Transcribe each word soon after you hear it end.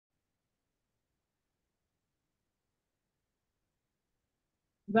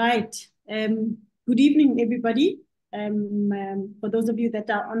Right. Good evening, everybody. For those of you that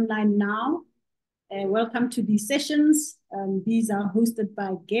are online now, welcome to these sessions. These are hosted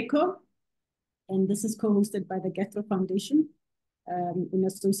by G-EHCO, and this is co-hosted by the Gastro Foundation in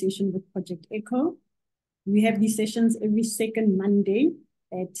association with Project ECHO. We have these sessions every second Monday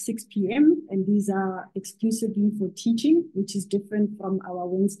at 6 p.m., and these are exclusively for teaching, which is different from our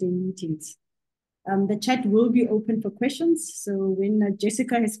Wednesday meetings. The chat will be open for questions. So when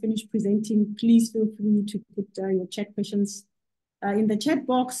Jessica has finished presenting, please feel free to put your chat questions in the chat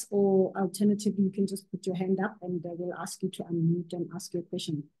box, or alternatively, you can just put your hand up and we'll ask you to unmute and ask your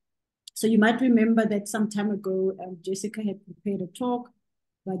question. So you might remember that some time ago, Jessica had prepared a talk,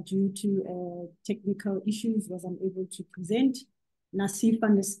 but due to technical issues, was unable to present. Nasif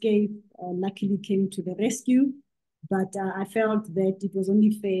and Escape luckily came to the rescue. But I felt that it was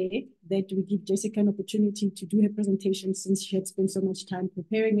only fair that we give Jessica an opportunity to do her presentation since she had spent so much time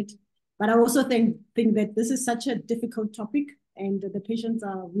preparing it. But I also think that this is such a difficult topic, and the patients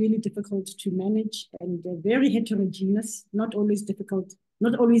are really difficult to manage and very heterogeneous, not always difficult,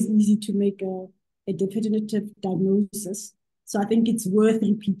 not always easy to make a definitive diagnosis. So I think it's worth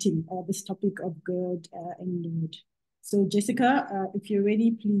repeating this topic of GORD and LOD. So Jessica, if you're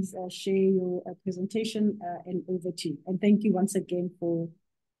ready, please share your presentation and over to you. And thank you once again for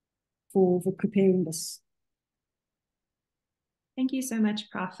preparing this. Thank you so much,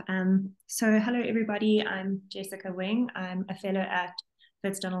 Prof. So hello, everybody. I'm Jessica Wing. I'm a fellow at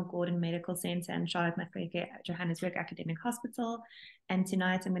Donald Gordon Medical Center and Charlotte Maxeke Johannesburg Academic Hospital. And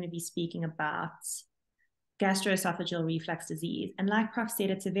tonight I'm going to be speaking about gastroesophageal reflux disease. And like Prof said,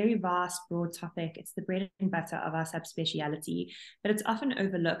 it's a very vast, broad topic. It's the bread and butter of our subspeciality, but it's often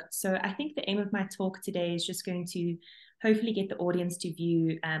overlooked. So I think the aim of my talk today is just going to hopefully get the audience to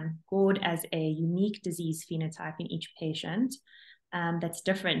view GORD as a unique disease phenotype in each patient that's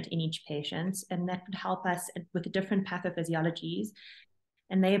different in each patient, and that would help us with the different pathophysiologies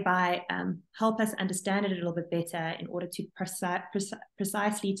and thereby help us understand it a little bit better in order to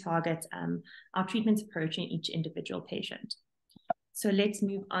precisely target our treatment approach in each individual patient. So let's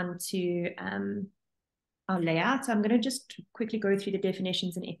move on to our layout. So I'm going to just quickly go through the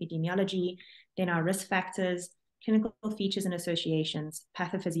definitions in epidemiology, then our risk factors, clinical features and associations,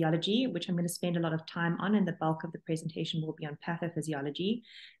 pathophysiology, which I'm going to spend a lot of time on, and the bulk of the presentation will be on pathophysiology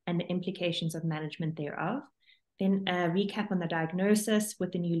and the implications of management thereof. Then a recap on the diagnosis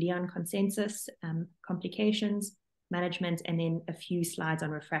with the new Lyon consensus, complications, management, and then a few slides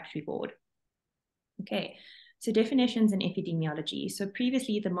on refractory GORD. Okay, so definitions in epidemiology. So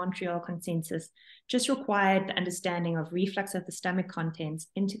previously, the Montreal consensus just required the understanding of reflux of the stomach contents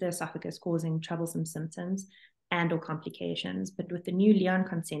into the esophagus causing troublesome symptoms and or complications. But with the new Lyon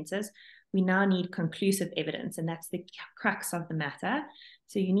consensus, we now need conclusive evidence, and that's the crux of the matter.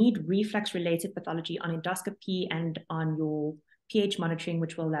 So you need reflux-related pathology on endoscopy and on your pH monitoring,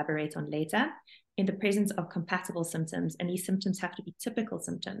 which we'll elaborate on later, in the presence of compatible symptoms. And these symptoms have to be typical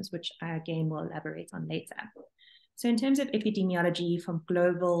symptoms, which I again will elaborate on later. So in terms of epidemiology from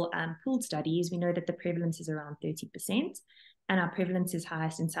global pooled studies, we know that the prevalence is around 30%, and our prevalence is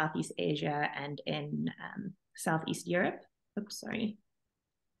highest in Southeast Asia and in Southeast Europe. Oops, sorry.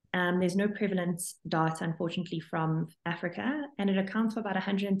 There's no prevalence data, unfortunately, from Africa, and it accounts for about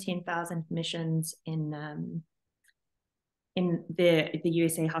 110,000 admissions in the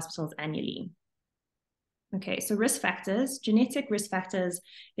USA hospitals annually. Okay, so risk factors, genetic risk factors.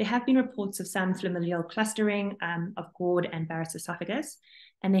 There have been reports of some familial clustering of GORD and Barrett's esophagus,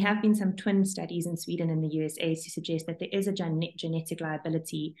 and there have been some twin studies in Sweden and the USA to suggest that there is a genetic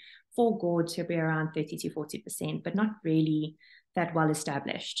liability for GORD to be around 30 to 40%, but not really that well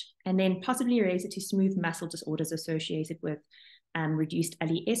established. And then possibly related to smooth muscle disorders associated with reduced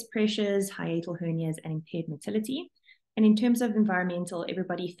LES pressures, hiatal hernias, and impaired motility. And in terms of environmental,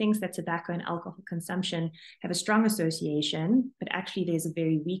 everybody thinks that tobacco and alcohol consumption have a strong association, but actually there's a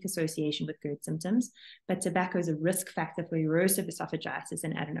very weak association with GERD symptoms. But tobacco is a risk factor for erosive esophagitis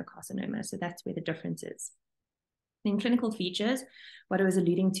and adenocarcinoma. So that's where the difference is. In clinical features, what I was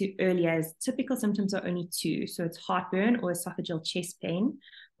alluding to earlier is typical symptoms are only two. So it's heartburn or esophageal chest pain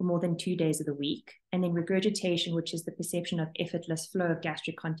for more than 2 days of the week. And then regurgitation, which is the perception of effortless flow of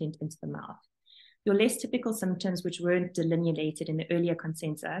gastric content into the mouth. Your less typical symptoms, which weren't delineated in the earlier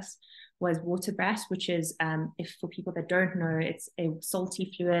consensus, was water bras, which is, if for people that don't know, it's a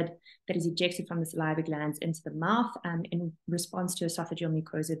salty fluid that is ejected from the salivary glands into the mouth in response to esophageal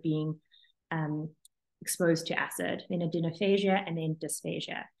mucosa being exposed to acid, then adenophagia, and then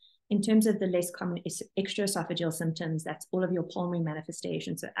dysphagia. In terms of the less common extraesophageal symptoms, that's all of your pulmonary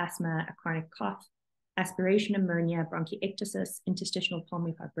manifestations, so asthma, a chronic cough, aspiration pneumonia, bronchiectasis, interstitial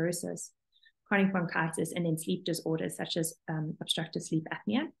pulmonary fibrosis, chronic bronchitis, and then sleep disorders such as obstructive sleep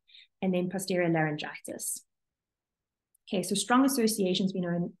apnea, and then posterior laryngitis. Okay, so strong associations we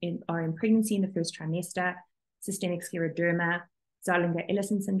know are in pregnancy in the first trimester, systemic scleroderma,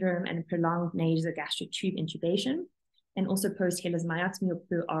 Zollinger-Ellison syndrome, and prolonged nasogastric tube intubation, and also post-Heller's myotomy or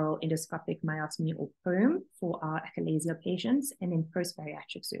per-oral endoscopic myotomy or POEM for our achalasia patients, and then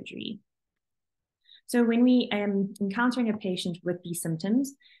post-bariatric surgery. So when we encountering a patient with these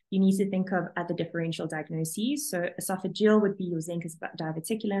symptoms, you need to think of other differential diagnoses. So esophageal would be your Zenker's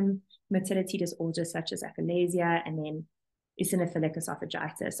diverticulum, motility disorders such as achalasia, and then eosinophilic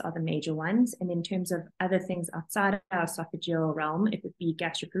esophagitis are the major ones. And in terms of other things outside of our esophageal realm, it would be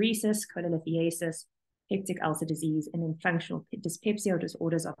gastroparesis, cholelithiasis, peptic ulcer disease, and then functional dyspepsia or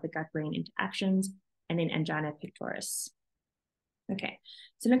disorders of the gut-brain interactions, and then angina pectoris. Okay,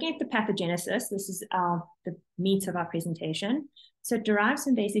 so looking at the pathogenesis, this is the meat of our presentation. So it derives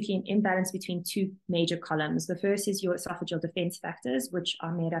from basically an imbalance between two major columns. The first is your esophageal defense factors, which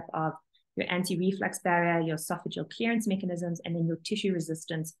are made up of your anti-reflux barrier, your esophageal clearance mechanisms, and then your tissue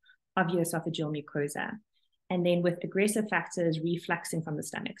resistance of your esophageal mucosa. And then with aggressive factors refluxing from the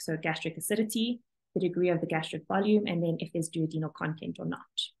stomach, so gastric acidity, the degree of the gastric volume, and then if there's duodenal content or not.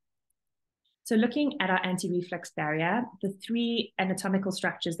 So looking at our anti-reflux barrier, the three anatomical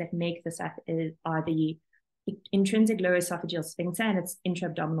structures that make this up are the intrinsic lower esophageal sphincter and its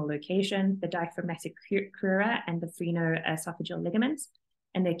intra-abdominal location, the diaphragmatic crura and the phreno-esophageal ligaments,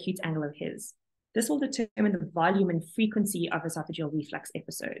 and the acute angle of His. This will determine the volume and frequency of esophageal reflux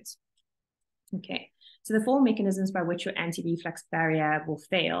episodes. Okay, so the four mechanisms by which your anti-reflux barrier will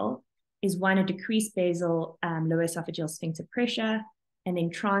fail is one, a decreased basal lower esophageal sphincter pressure, and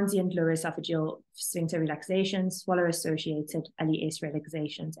then transient lower esophageal sphincter relaxation, swallow-associated LES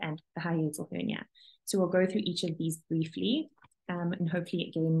relaxations, and the hiatal hernia. So we'll go through each of these briefly and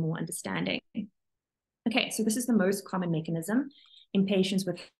hopefully gain more understanding. Okay, so this is the most common mechanism in patients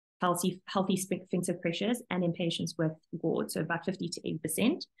with healthy sphincter pressures and in patients with GORD, so about 50 to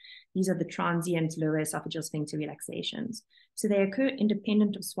 80%. These are the transient lower esophageal sphincter relaxations. So they occur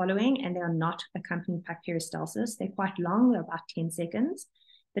independent of swallowing and they are not accompanied by peristalsis. They're quite long, they're about 10 seconds.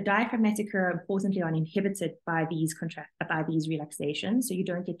 The diaphragmatic crura, importantly, are inhibited by these relaxations, so you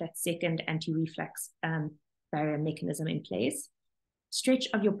don't get that second anti-reflux barrier mechanism in place. Stretch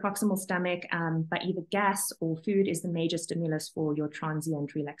of your proximal stomach by either gas or food is the major stimulus for your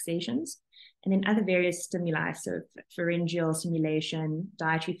transient relaxations. And then other various stimuli, so pharyngeal stimulation,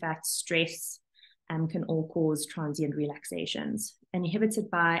 dietary fat, stress, can all cause transient relaxations. And inhibited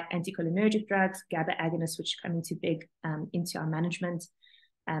by anticholinergic drugs, GABA agonists, which come into our management,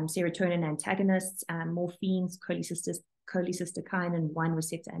 serotonin antagonists, morphines, cholecystokinin, 1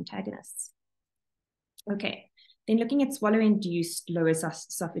 receptor antagonists. Okay. Then looking at swallow-induced lower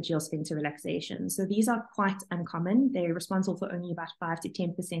esophageal sphincter relaxation. So these are quite uncommon. They're responsible for only about 5 to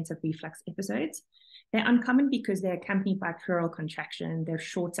 10% of reflux episodes. They're uncommon because they're accompanied by crural contraction. They're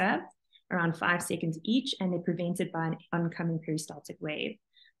shorter, around 5 seconds each, and they're prevented by an oncoming peristaltic wave.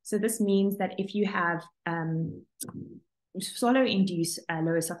 So this means that if you have swallow-induced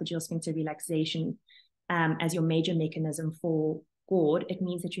lower esophageal sphincter relaxation as your major mechanism for GORD, it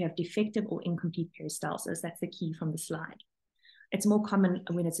means that you have defective or incomplete peristalsis. That's the key from the slide. It's more common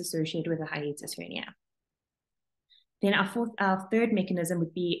when it's associated with a hiatus hernia. Then our third mechanism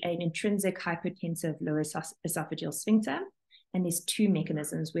would be an intrinsic hypotensive lower esophageal sphincter. And there's two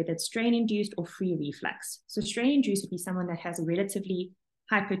mechanisms, whether it's strain-induced or free reflux. So strain-induced would be someone that has a relatively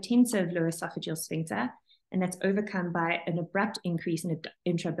hypotensive lower esophageal sphincter, and that's overcome by an abrupt increase in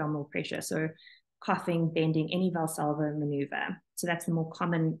intra-abdominal pressure. So coughing, bending, any Valsalva maneuver. So that's the more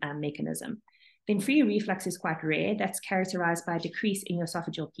common mechanism. Then free reflux is quite rare. That's characterized by a decrease in your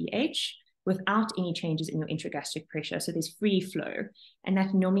esophageal pH without any changes in your intragastric pressure. So there's free flow. And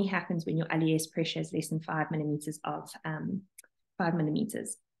that normally happens when your LES pressure is less than 5 millimeters of 5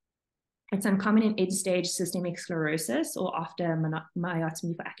 millimeters. It's uncommon in end-stage systemic sclerosis or after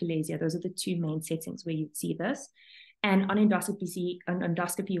myotomy for achalasia. Those are the two main settings where you'd see this. And on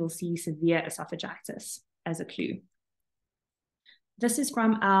endoscopy, you'll see severe esophagitis as a clue. This is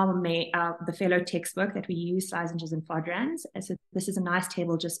from the fellow textbook that we use, Slizinger's and Fodrans. So this is a nice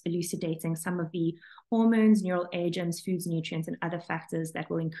table just elucidating some of the hormones, neural agents, foods, nutrients, and other factors that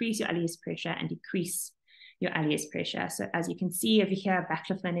will increase your LES pressure and decrease your LES pressure. So as you can see over here,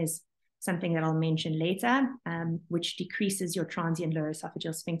 baclofen is something that I'll mention later, which decreases your transient lower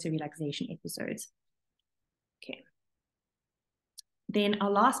esophageal sphincter relaxation episodes. Okay. Then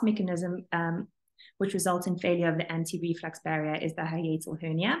our last mechanism, which results in failure of the anti-reflux barrier, is the hiatal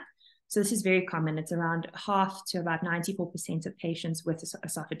hernia. So this is very common. It's around half to about 94% of patients with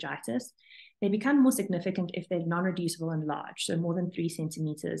esophagitis. They become more significant if they're non-reducible and large, so more than 3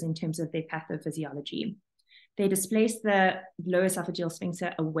 centimeters in terms of their pathophysiology. They displace the lower esophageal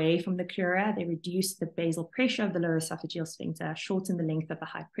sphincter away from the crura. They reduce the basal pressure of the lower esophageal sphincter, shorten the length of the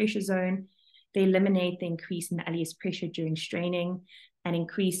high pressure zone. They eliminate the increase in the ileus pressure during straining and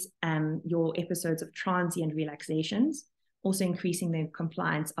increase your episodes of transient relaxations, also increasing the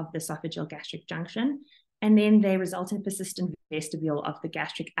compliance of the esophageal gastric junction. And then they result in persistent vestibule of the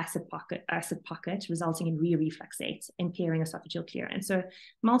gastric acid pocket, resulting in re-refluxate, impairing esophageal clearance. So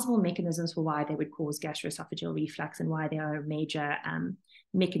multiple mechanisms for why they would cause gastroesophageal reflux and why they are a major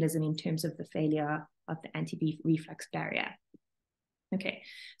mechanism in terms of the failure of the anti-reflux barrier. Okay,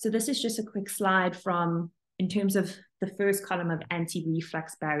 so this is just a quick slide from, in terms of the first column of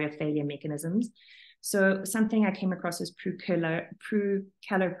anti-reflux barrier failure mechanisms. So something I came across was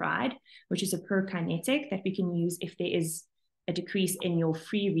prucalopride, which is a prokinetic that we can use if there is a decrease in your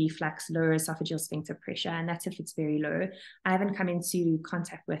free reflux lower esophageal sphincter pressure, and that's if it's very low. I haven't come into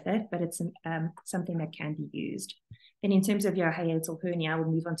contact with it, but it's something that can be used. And in terms of your hiatal hernia, we'll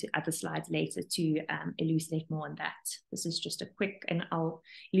move on to other slides later to elucidate more on that. This is just a quick, and I'll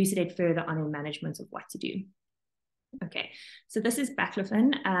elucidate further on in management of what to do. Okay, so this is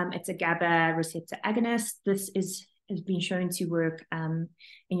baclofen. It's a GABA receptor agonist. This has been shown to work in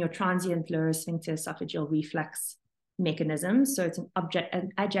your transient lower sphincter esophageal reflux mechanism. So it's an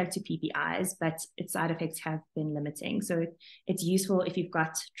adjunct to PPIs, but its side effects have been limiting. So it's useful if you've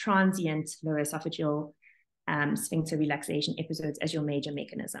got transient lower esophageal sphincter relaxation episodes as your major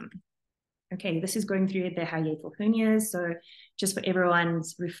mechanism. Okay, this is going through the hiatal hernias. So just for everyone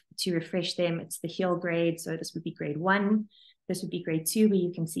to refresh them, it's the heel grade. So this would be grade 1. This would be grade 2, where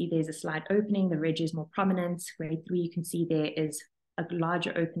you can see there's a slight opening. The ridge is more prominent. Grade 3, you can see there is a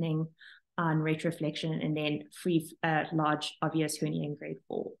larger opening on retroflexion, and then free large obvious hernia in grade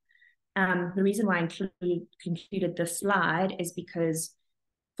 4. The reason why I concluded this slide is because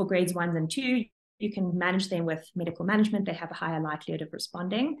for grades 1 and 2, you can manage them with medical management. They have a higher likelihood of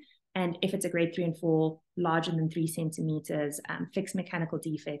responding. And if it's a grade 3 and 4, larger than 3 centimeters, fixed mechanical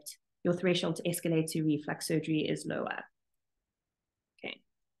defect, your threshold to escalate to reflux surgery is lower. Okay.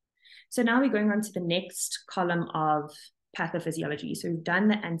 So now we're going on to the next column of pathophysiology. So we've done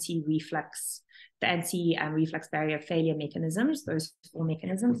the anti-reflux barrier failure mechanisms, those 4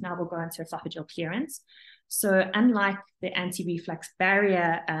 mechanisms. Now we'll go on to esophageal clearance. So unlike the anti-reflux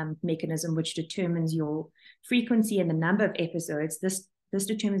barrier mechanism, which determines your frequency and the number of episodes, this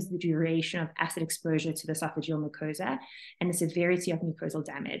determines the duration of acid exposure to the esophageal mucosa and the severity of mucosal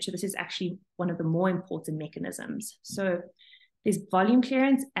damage. So this is actually one of the more important mechanisms. So there's volume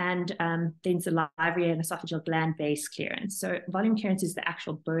clearance and then salivary and esophageal gland-based clearance. So volume clearance is the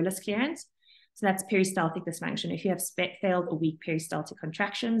actual bolus clearance. So that's peristaltic dysfunction. If you have failed or weak peristaltic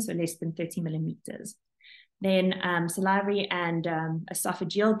contraction, so less than 30 millimeters. Then salivary and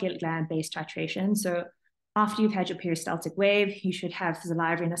esophageal gland-based titration. So after you've had your peristaltic wave, you should have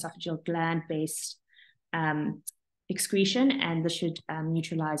salivary and esophageal gland-based excretion, and this should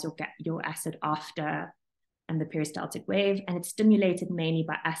neutralize your acid after the peristaltic wave. And it's stimulated mainly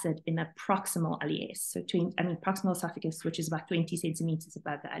by acid in the proximal ileus, so proximal esophagus, which is about 20 centimeters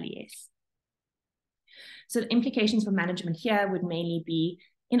above the ileus. So the implications for management here would mainly be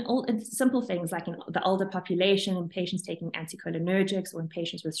in simple things like in the older population, in patients taking anticholinergics, or in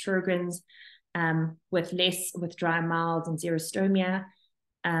patients with Sjogren's, with dry mouths and xerostomia,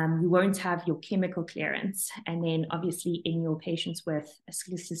 you won't have your chemical clearance. And then obviously in your patients with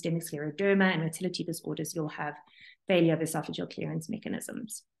systemic scleroderma and motility disorders, you'll have failure of esophageal clearance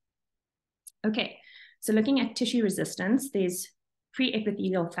mechanisms. Okay, so looking at tissue resistance, there's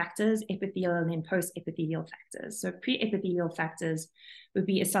pre-epithelial factors, epithelial, and then post-epithelial factors. So pre-epithelial factors would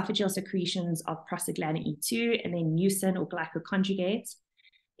be esophageal secretions of prostaglandin E2 and then mucin or glycoconjugates.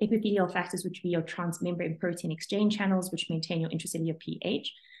 Epithelial factors, which would be your transmembrane protein exchange channels, which maintain your intracellular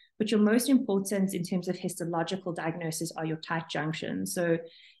pH. But your most important in terms of histological diagnosis are your tight junctions. So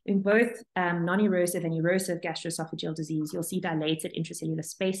in both non-erosive and erosive gastroesophageal disease, you'll see dilated intracellular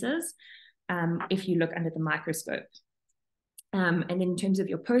spaces if you look under the microscope. And then in terms of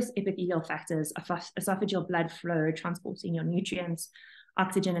your post-epithelial factors, esophageal blood flow transporting your nutrients,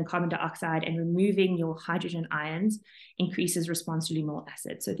 oxygen and carbon dioxide, and removing your hydrogen ions increases response to luminal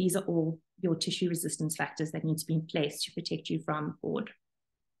acid. So these are all your tissue resistance factors that need to be in place to protect you from GORD.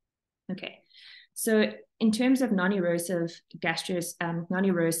 Okay, so in terms of non-erosive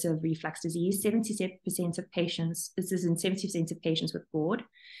non-erosive reflux disease, 77% of patients, this is in 70% of patients with GORD,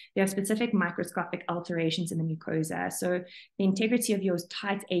 there are specific microscopic alterations in the mucosa. So the integrity of your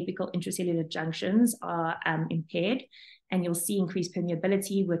tight apical intracellular junctions are impaired, and you'll see increased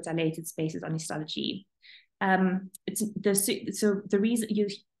permeability with dilated spaces on histology.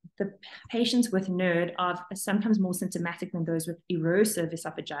 The patients with NERD are sometimes more symptomatic than those with erosive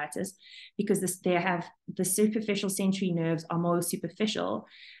esophagitis, because they have the superficial sensory nerves are more superficial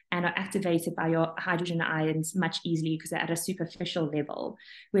and are activated by your hydrogen ions much easily because they're at a superficial level.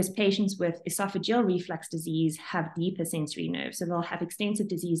 Whereas patients with esophageal reflux disease have deeper sensory nerves. So they'll have extensive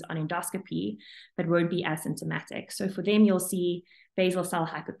disease on endoscopy, but won't be asymptomatic. So for them, you'll see basal cell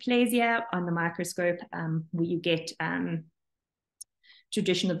hyperplasia on the microscope, where you get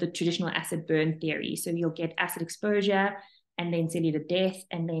traditional acid burn theory. So you'll get acid exposure and then cellular death,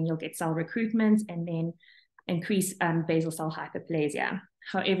 and then you'll get cell recruitment and then increase basal cell hyperplasia.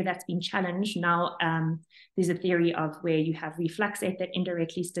 However, that's been challenged. Now there's a theory of where you have refluxate that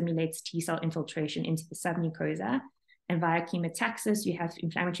indirectly stimulates T cell infiltration into the submucosa, and via chemotaxis, you have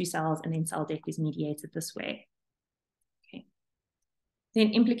inflammatory cells, and then cell death is mediated this way.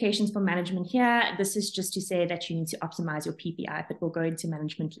 Then implications for management here. This is just to say that you need to optimize your PPI, but we'll go into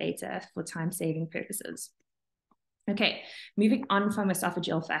management later for time-saving purposes. Okay, moving on from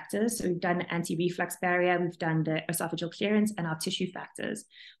esophageal factors. So we've done the anti-reflux barrier, we've done the esophageal clearance and our tissue factors.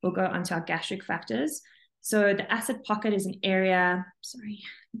 We'll go on to our gastric factors. So the acid pocket is an area,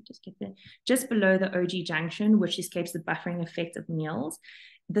 just below the OG junction, which escapes the buffering effect of meals.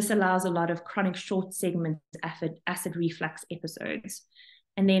 This allows a lot of chronic short segment acid reflux episodes.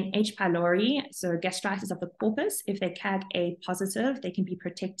 And then H. pylori, so gastritis of the corpus, if they're CAG-A positive, they can be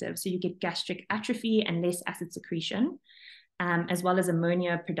protective. So you get gastric atrophy and less acid secretion, as well as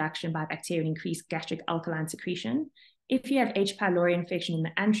ammonia production by bacteria and increased gastric alkaline secretion. If you have H. pylori infection in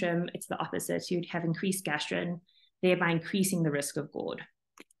the antrum, it's the opposite. So you'd have increased gastrin, thereby increasing the risk of GORD.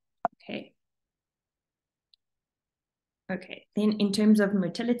 Okay, then in terms of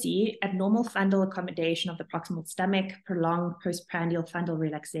motility, abnormal fundal accommodation of the proximal stomach, prolonged postprandial fundal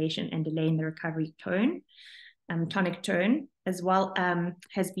relaxation, and delay in the recovery tone, tonic tone, as well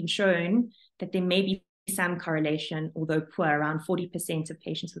has been shown that there may be some correlation, although poor, around 40% of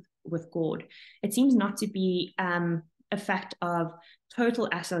patients with GORD. It seems not to be a fact of total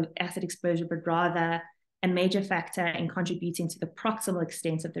acid exposure, but rather a major factor in contributing to the proximal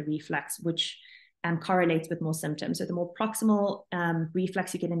extent of the reflux, which correlates with more symptoms. So the more proximal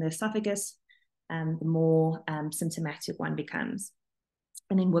reflux you get in the esophagus, the more symptomatic one becomes.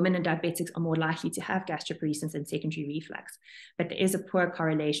 And then women and diabetics are more likely to have gastroparesis and secondary reflux. But there is a poor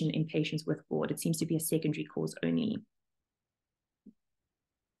correlation in patients with GORD. It seems to be a secondary cause only.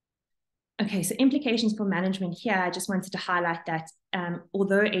 Okay, so implications for management here, I just wanted to highlight that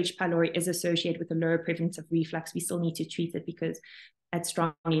although H. pylori is associated with a lower prevalence of reflux, we still need to treat it because it's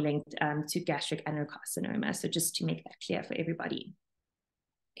strongly linked to gastric adenocarcinoma. So just to make that clear for everybody.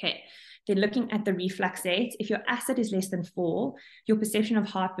 Okay, then looking at the refluxate, if your acid is less than 4, your perception of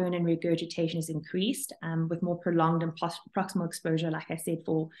heartburn and regurgitation is increased with more prolonged and proximal exposure, like I said,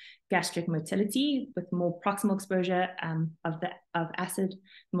 for gastric motility. With more proximal exposure of acid,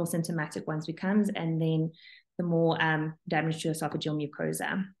 the more symptomatic one becomes, and then the more damage to esophageal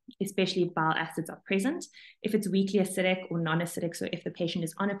mucosa, especially if bile acids are present. If it's weakly acidic or non-acidic, so if the patient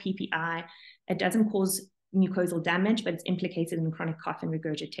is on a PPI, it doesn't cause mucosal damage, but it's implicated in chronic cough and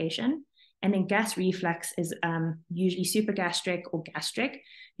regurgitation. And then gas reflux is usually supragastric or gastric,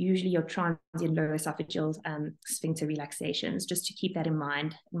 usually your transient lower esophageal sphincter relaxations. Just to keep that in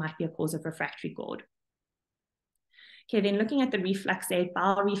mind, it might be a cause of refractory GORD. Okay, then looking at the refluxate,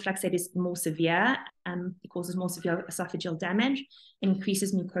 bile refluxate is more severe. It causes more severe esophageal damage,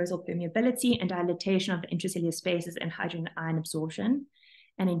 increases mucosal permeability and dilatation of the intracellular spaces and hydrogen ion absorption,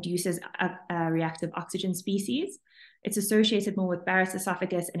 and induces a reactive oxygen species. It's associated more with Barrett's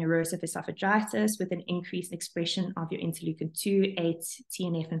esophagus and erosive esophagitis, with an increased expression of your interleukin 2, 8,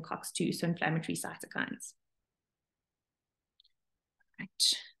 TNF, and COX-2, so inflammatory cytokines. Right,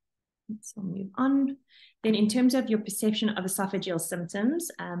 let's move on. Then in terms of your perception of esophageal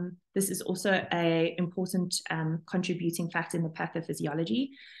symptoms, this is also an important contributing factor in the pathophysiology.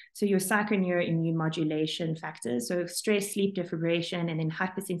 So your psychoneuroimmune modulation factors, so stress, sleep deprivation, and then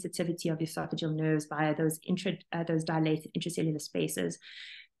hypersensitivity of the esophageal nerves via those dilated intracellular spaces,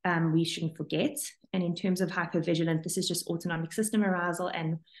 we shouldn't forget. And in terms of hypervigilance, this is just autonomic system arousal,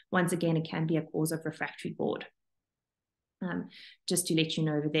 and once again, it can be a cause of refractory GORD. Just to let you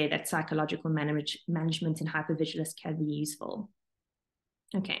know over there that psychological management and hypervigilance can be useful.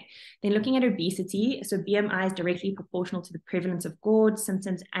 Okay, then looking at obesity, so BMI is directly proportional to the prevalence of GORD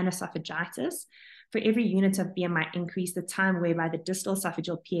symptoms and esophagitis. For every unit of BMI increase, the time whereby the distal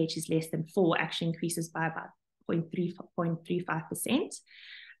esophageal pH is less than 4 actually increases by about 0.35%.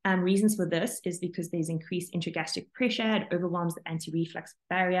 Reasons for this is because there's increased intragastric pressure, it overwhelms the anti-reflux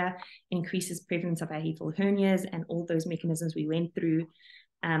barrier, increases prevalence of ahival hernias, and all those mechanisms we went through.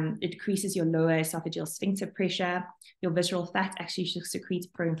 It decreases your lower esophageal sphincter pressure. Your visceral fat actually secretes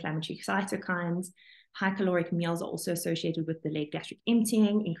pro-inflammatory cytokines. High caloric meals are also associated with delayed gastric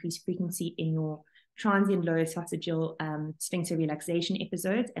emptying, increased frequency in your transient lower esophageal sphincter relaxation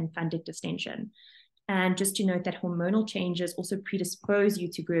episodes, and fundus distension. And just to note that hormonal changes also predispose you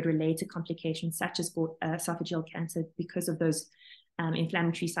to GERD-related complications such as esophageal cancer because of those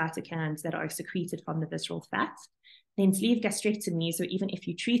inflammatory cytokines that are secreted from the visceral fat. Then sleeve gastrectomy, so even if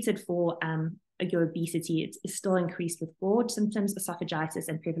you treated for your obesity, it's still increased with GORD symptoms, esophagitis,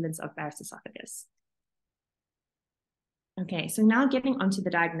 and prevalence of Barrett's esophagus. Okay, so now getting onto the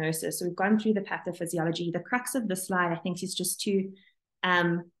diagnosis. So we've gone through the pathophysiology. The crux of the slide, I think, is just to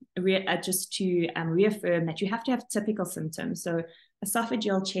reaffirm that you have to have typical symptoms. So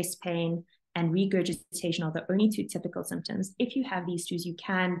esophageal chest pain and regurgitation are the only two typical symptoms. If you have these two, you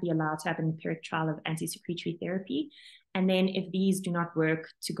can be allowed to have an empiric trial of anti-secretory therapy. And then if these do not work,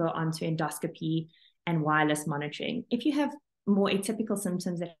 to go on to endoscopy and wireless monitoring. If you have more atypical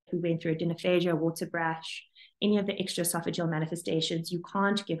symptoms that we went through, adenophagia, water brash, any of the extraesophageal manifestations, you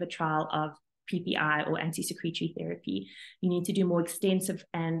can't give a trial of PPI or anti-secretory therapy. You need to do more extensive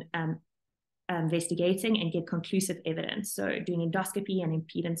and investigating and get conclusive evidence. So doing endoscopy and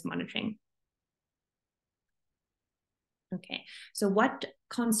impedance monitoring. Okay, so what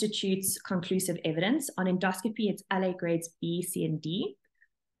constitutes conclusive evidence? On endoscopy, it's LA grades B, C, and D.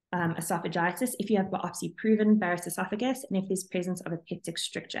 Esophagitis, if you have biopsy-proven Barrett's esophagus, and if there's presence of a peptic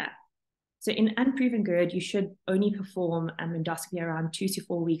stricture. So in unproven GERD, you should only perform endoscopy around 2 to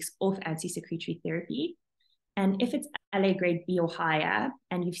 4 weeks off anti-secretory therapy. And if it's LA grade B or higher,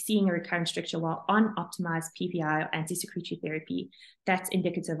 and you're seeing a recurrent stricture while on optimized PPI or anti-secretory therapy, that's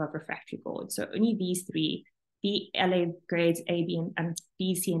indicative of refractory GORD. So only these three, the LA grades A, B, and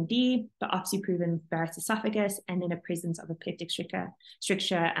B, C, and D, biopsy-proven Barrett's esophagus, and then a presence of a peptic stricture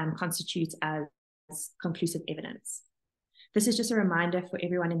constitutes as conclusive evidence. This is just a reminder for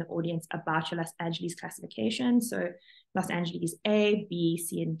everyone in the audience about your Los Angeles classification. So Los Angeles A, B,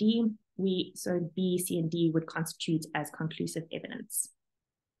 C, and D. So B, C, and D would constitute as conclusive evidence.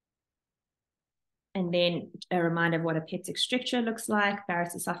 And then a reminder of what a peptic stricture looks like,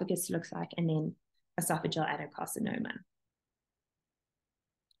 Barrett's esophagus looks like, and then esophageal adenocarcinoma.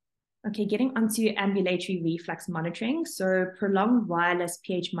 Okay, getting onto ambulatory reflux monitoring. So prolonged wireless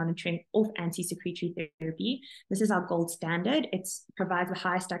pH monitoring of anti-secretory therapy. This is our gold standard. It provides the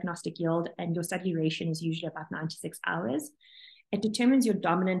highest diagnostic yield, and your study duration is usually about 96 hours. It determines your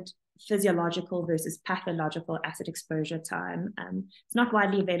dominant physiological versus pathological acid exposure time. It's not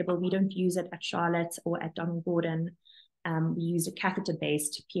widely available. We don't use it at Charlotte or at Donald Gordon. We use a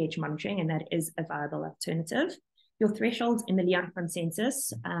catheter-based pH monitoring, and that is a viable alternative. Your thresholds in the Lyon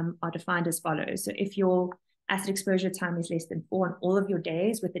consensus are defined as follows. So if your acid exposure time is less than 4 on all of your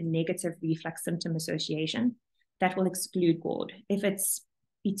days with a negative reflux symptom association, that will exclude GORD. If it's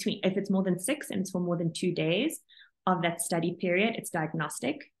more than 6 and it's for more than 2 days of that study period, it's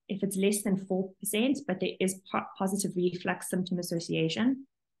diagnostic. If it's less than 4%, but there is positive reflux symptom association,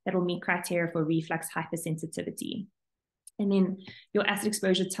 that will meet criteria for reflux hypersensitivity. And then your acid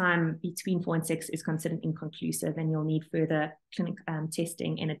exposure time between 4 and 6 is considered inconclusive, and you'll need further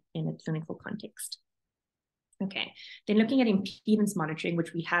testing in a clinical context. Okay, then looking at impedance monitoring,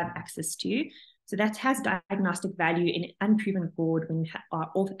 which we have access to. So that has diagnostic value in unproven GORD when you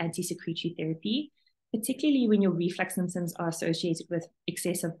are off anti-secretory therapy, particularly when your reflux symptoms are associated with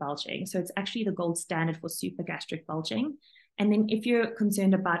excessive belching. So it's actually the gold standard for supragastric belching. And then if you're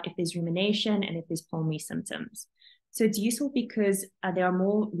concerned about if there's rumination and if there's pulmonary symptoms. So it's useful because there are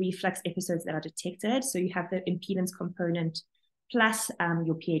more reflux episodes that are detected. So you have the impedance component plus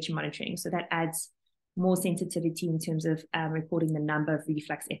your pH monitoring. So that adds more sensitivity in terms of reporting the number of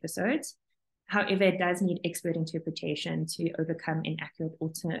reflux episodes. However, it does need expert interpretation to overcome inaccurate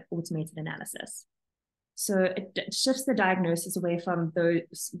automated analysis. So it shifts the diagnosis away from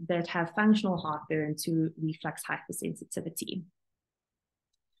those that have functional heartburn to reflux hypersensitivity.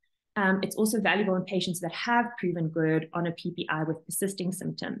 It's also valuable in patients that have proven GERD on a PPI with persisting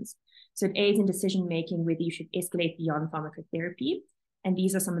symptoms. So it aids in decision-making whether you should escalate beyond pharmacotherapy. And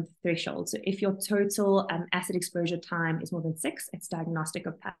these are some of the thresholds. So if your total acid exposure time is more than 6, it's diagnostic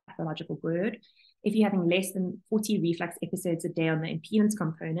of pathological GERD. If you're having less than 40 reflux episodes a day on the impedance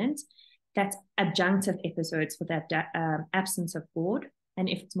component, that's adjunctive episodes for that absence of GORD. And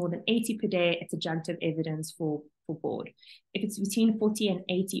if it's more than 80 per day, it's adjunctive evidence for GORD. If it's between 40 and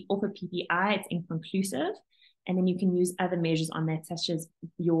 80 off a PPI, it's inconclusive. And then you can use other measures on that, such as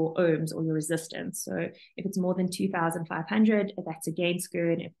your ohms or your resistance. So if it's more than 2,500, that's against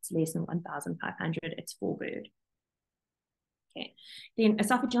GORD. If it's less than 1,500, it's for GORD. Okay. Then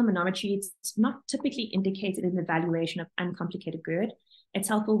esophageal manometry, it's not typically indicated in the evaluation of uncomplicated GORD. It's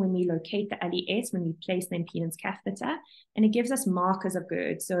helpful when we locate the LES, when we place the impedance catheter, and it gives us markers of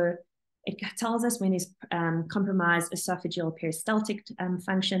GORD. So it tells us when there's compromised esophageal peristaltic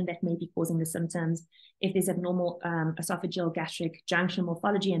function that may be causing the symptoms, if there's abnormal esophageal gastric junction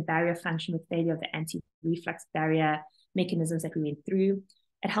morphology and barrier function with failure of the anti-reflux barrier mechanisms that we went through.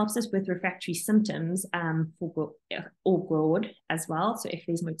 It helps us with refractory symptoms for GORD as well. So if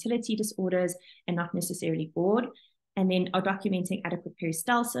there's motility disorders and not necessarily GORD, and then are documenting adequate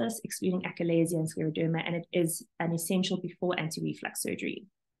peristalsis, excluding achalasia and scleroderma, and it is an essential before anti-reflux surgery.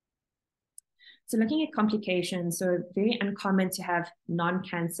 So looking at complications, so very uncommon to have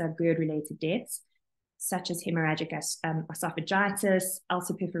non-cancer GORD-related deaths, such as hemorrhagic esophagitis,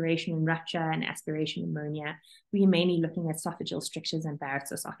 ulcer perforation and rupture, and aspiration pneumonia. We are mainly looking at esophageal strictures and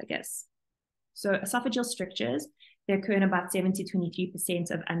Barrett's esophagus. So esophageal strictures, they occur in about 7 to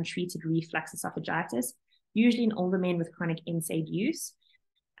 23% of untreated reflux esophagitis, usually in older men with chronic NSAID use.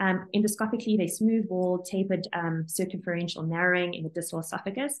 Endoscopically, they smooth-walled, tapered circumferential narrowing in the distal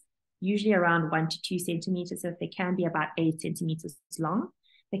esophagus, usually around 1 to 2 centimeters, so they can be about 8 centimeters long.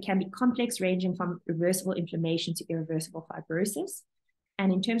 They can be complex, ranging from reversible inflammation to irreversible fibrosis.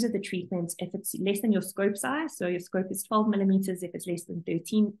 And in terms of the treatments, if it's less than your scope size, so your scope is 12 millimeters, if it's less than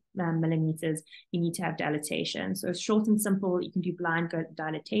 13 millimeters, you need to have dilatation. So short and simple, you can do blind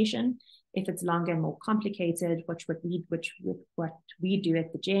dilatation. If it's longer and more complicated, what we do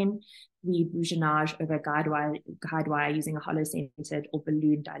at the Gen, we bouginage over guide wire using a hollow-centered or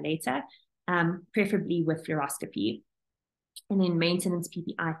balloon dilator, preferably with fluoroscopy. And then maintenance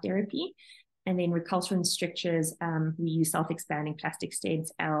PPI therapy. And then recalcitrant strictures, we use self-expanding plastic stents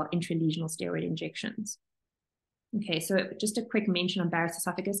or intralesional steroid injections. Okay, so just a quick mention on Barrett's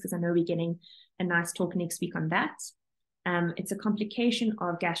esophagus, because I know we're getting a nice talk next week on that. It's a complication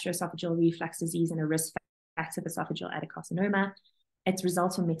of gastroesophageal reflux disease and a risk factor of esophageal adenocarcinoma. It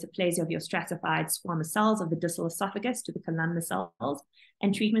results from metaplasia of your stratified squamous cells of the distal esophagus to the columnar cells,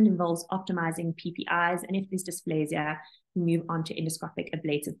 and treatment involves optimizing PPIs, and if there's dysplasia, we move on to endoscopic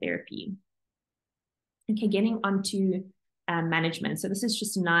ablative therapy. Okay, getting on to management. So this is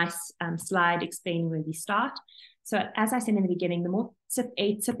just a nice slide explaining where we start. So as I said in the beginning, the more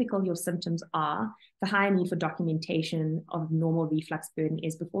atypical your symptoms are, the higher need for documentation of normal reflux burden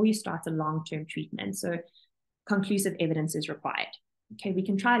is before you start a long-term treatment. So conclusive evidence is required. Okay, we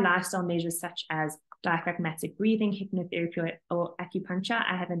can try lifestyle measures such as diaphragmatic breathing, hypnotherapy, or acupuncture.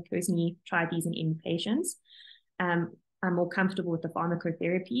 I haven't personally tried these in any patients. I'm more comfortable with the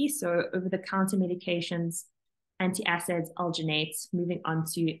pharmacotherapy. So over-the-counter medications, antacids, alginates, moving on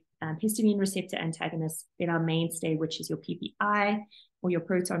to histamine receptor antagonists, then our mainstay, which is your PPI or your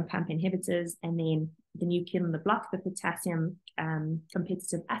proton pump inhibitors, and then the new kid on the block, the potassium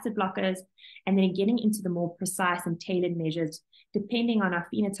competitive acid blockers, and then getting into the more precise and tailored measures, depending on our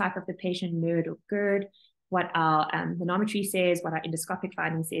phenotype of the patient, NERD or GORD, what our manometry says, what our endoscopic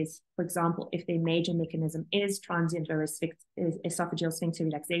finding says. For example, if their major mechanism is transient lower esophageal sphincter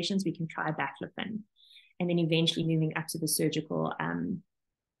relaxations, we can try baclofen, and then eventually moving up to the surgical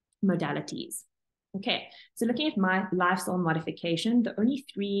modalities. Okay, so looking at my lifestyle modification, the only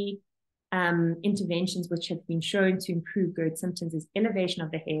 3 interventions which have been shown to improve GORD symptoms is elevation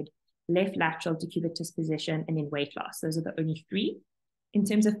of the head, left lateral decubitus position, and then weight loss. Those are the only 3. In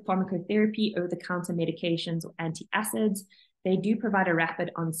terms of pharmacotherapy, over-the-counter medications or antacids, they do provide a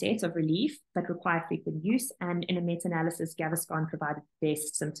rapid onset of relief, but require frequent use. And in a meta-analysis, Gaviscon provided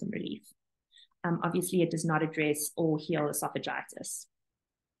best symptom relief. Obviously, it does not address or heal esophagitis.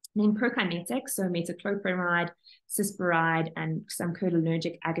 Then prokinetics, so metoclopramide, cispiride, and some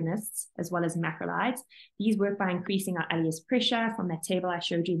cholinergic agonists, as well as macrolides. These work by increasing our LES pressure from that table I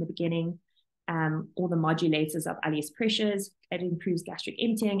showed you in the beginning, or the modulators of LES pressures. It improves gastric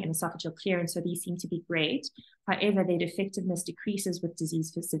emptying and esophageal clearance, so these seem to be great. However, their effectiveness decreases with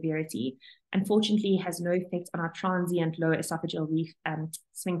disease severity. Unfortunately, it has no effect on our transient lower esophageal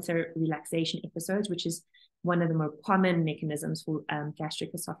sphincter relaxation episodes, which is one of the more common mechanisms for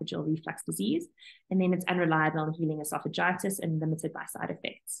gastric esophageal reflux disease. And then it's unreliable in healing esophagitis and limited by side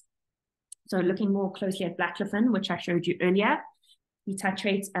effects. So looking more closely at baclofen, which I showed you earlier, We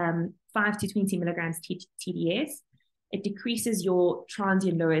titrate 5 to 20 milligrams TDS. It decreases your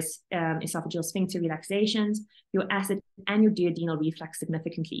transient lowest esophageal sphincter relaxations, your acid and your duodenal reflux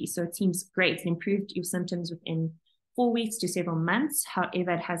significantly. So it seems great. It improved your symptoms within 4 weeks to several months.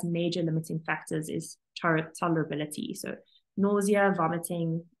 However, it has major limiting factors is tolerability. So nausea,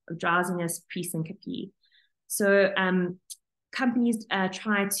 vomiting, drowsiness, presyncope. So companies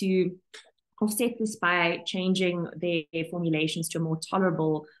try to offset this by changing their formulations to a more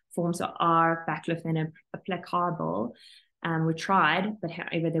tolerable forms. So baclofen and placarbal were tried, but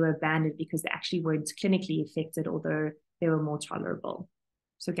however they were abandoned because they actually weren't clinically effective, although they were more tolerable.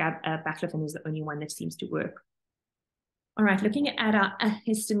 So baclofen is the only one that seems to work. All right, looking at our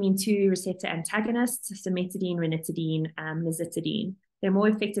histamine 2 receptor antagonists, cimetidine, ranitidine, nizitidine. They're more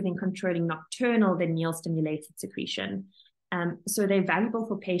effective in controlling nocturnal than meal-stimulated secretion. So they're valuable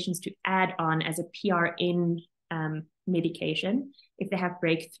for patients to add on as a PRN medication if they have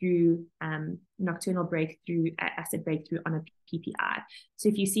nocturnal acid breakthrough on a PPI. So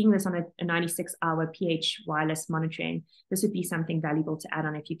if you're seeing this on a 96-hour pH wireless monitoring, this would be something valuable to add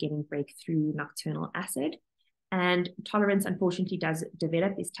on if you're getting breakthrough nocturnal acid. And tolerance, unfortunately, does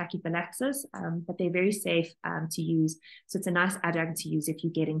develop is tachyphylaxis, but they're very safe to use. So it's a nice adjunct to use if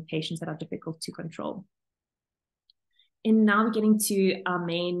you're getting patients that are difficult to control. And now we're getting to our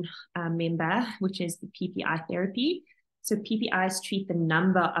main member, which is the PPI therapy. So PPIs treat the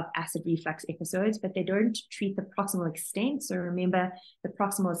number of acid reflux episodes, but they don't treat the proximal extent. So remember, the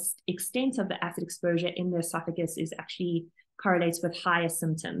proximal extent of the acid exposure in the esophagus is actually correlates with higher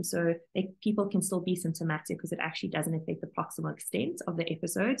symptoms. So people can still be symptomatic because it actually doesn't affect the proximal extent of the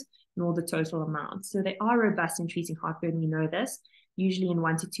episodes nor the total amount. So they are robust in treating heartburn. We know this, usually in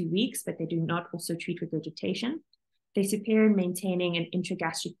 1 to 2 weeks, but they do not also treat regurgitation. They're superior in maintaining an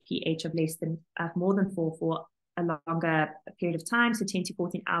intragastric pH of more than 4 for a longer period of time, so 10 to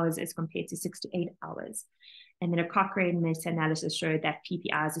 14 hours as compared to 6 to 8 hours. And then a Cochrane meta-analysis showed that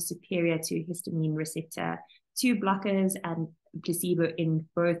PPIs are superior to histamine receptor 2 blockers and placebo in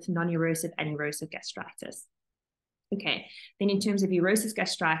both non-erosive and erosive gastritis. Okay, then in terms of erosive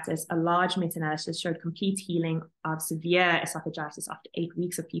gastritis, a large meta-analysis showed complete healing of severe esophagitis after 8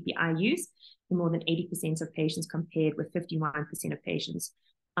 weeks of PPI use in more than 80% of patients, compared with 51% of patients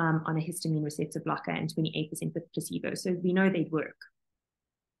on a histamine receptor blocker and 28% with placebo. So we know they work.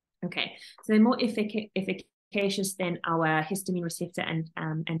 Okay, so they're more efficacious than our histamine receptor and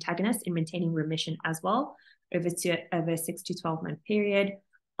antagonist in maintaining remission as well over a 6 to 12 month period.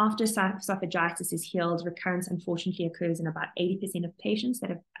 After esophagitis is healed, recurrence unfortunately occurs in about 80% of patients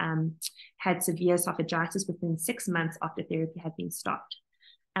that have had severe esophagitis within 6 months after therapy had been stopped.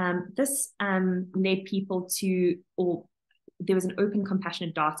 This led people to, or there was an open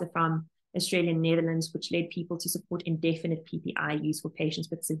compassionate data from Australia and Netherlands, which led people to support indefinite PPI use for patients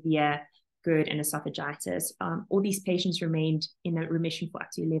with severe GORD and esophagitis. All these patients remained in a remission for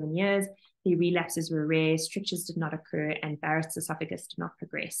up to 11 years. Their relapses were rare, strictures did not occur, and Barrett's esophagus did not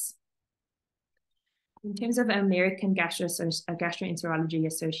progress. In terms of American Gastroenterology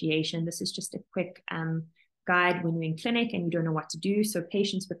Association, this is just a quick guide when you're in clinic and you don't know what to do. So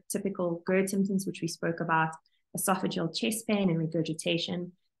patients with typical GORD symptoms, which we spoke about, esophageal chest pain and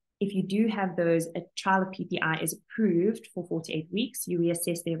regurgitation. If you do have those, a trial of PPI is approved for 4 to 8 weeks. You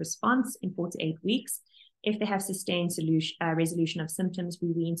reassess their response in 4 to 8 weeks. If they have sustained resolution of symptoms,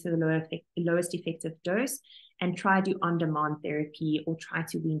 we wean to the lowest effective dose and try to do on-demand therapy or try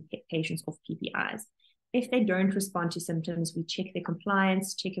to wean patients off PPIs. If they don't respond to symptoms, we check their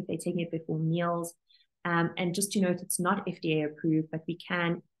compliance, check if they're taking it before meals. And just to note, it's not FDA approved, but we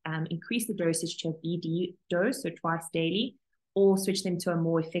can increase the dosage to a BD dose, so twice daily, or switch them to a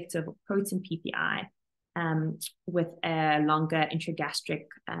more effective potent PPI with a longer intragastric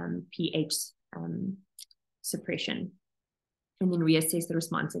pH suppression, and then reassess the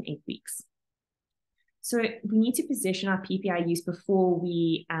response in 8 weeks. So we need to position our PPI use before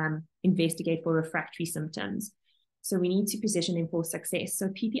we investigate for refractory symptoms. So we need to position them for success. So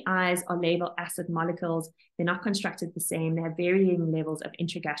PPIs are labeled acid molecules. They're not constructed the same. They have varying levels of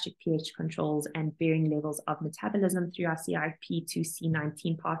intragastric pH controls and varying levels of metabolism through our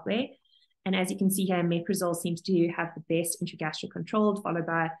CYP2C19 pathway. And as you can see here, meprazole seems to have the best intragastric control, followed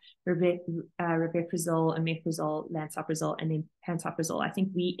by rabeprazole, omeprazole, lansoprazole, and then pantoprazole. I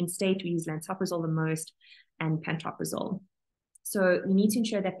think in state we use lansoprazole the most and pantoprazole. So we need to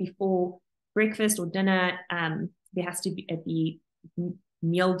ensure that before breakfast or dinner, there has to be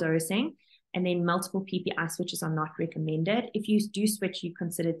meal dosing, and then multiple PPI switches are not recommended. If you do switch, you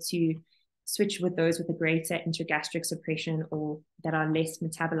consider to switch with those with a greater intragastric suppression or that are less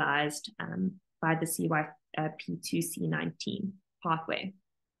metabolized by the CYP2C19. pathway.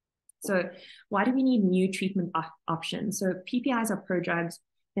 So why do we need new treatment options? So PPIs are prodrugs.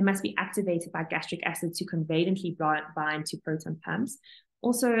 They must be activated by gastric acid to covalently bind to proton pumps.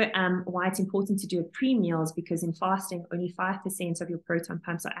 Also, why it's important to do it pre-meals, because in fasting, only 5% of your proton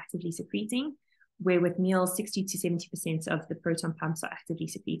pumps are actively secreting, where with meals, 60 to 70% of the proton pumps are actively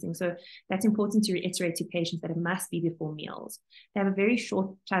secreting. So that's important to reiterate to patients that it must be before meals. They have a very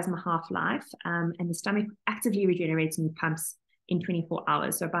short plasma half-life, and the stomach actively regenerates new pumps in 24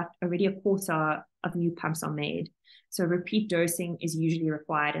 hours. So about already a quarter of new pumps are made. So repeat dosing is usually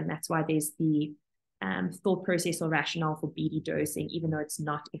required, and that's why there's the thought process or rationale for BD dosing, even though it's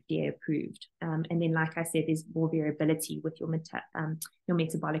not FDA approved. And then, like I said, there's more variability with your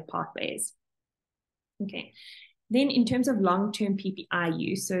metabolic pathways. Okay. Then in terms of long-term PPI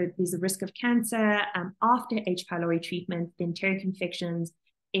use, so there's a risk of cancer after H. pylori treatment, the enteric infections,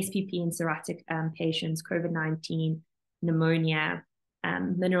 SPP in cirrhotic patients, COVID-19, pneumonia,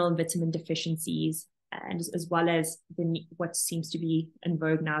 mineral and vitamin deficiencies, and as well as what seems to be in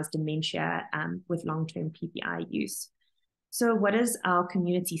vogue now is dementia with long-term PPI use. So what has our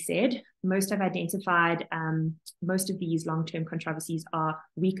community said? Most have identified most of these long-term controversies are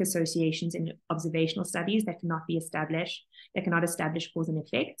weak associations in observational studies that cannot establish cause and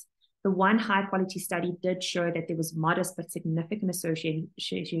effect. The one high-quality study did show that there was modest but significant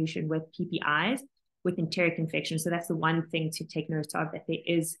association with PPIs with enteric infection. So that's the one thing to take note of, that there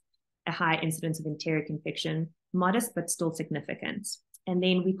is a high incidence of enteric infection, modest but still significant. And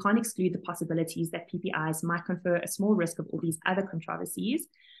then we can't exclude the possibilities that PPIs might confer a small risk of all these other controversies,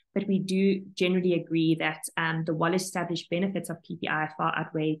 but we do generally agree that the well-established benefits of PPI far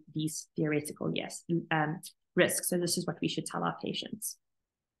outweigh these theoretical risks. So this is what we should tell our patients.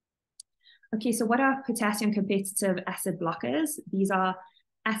 Okay, so what are potassium competitive acid blockers? These are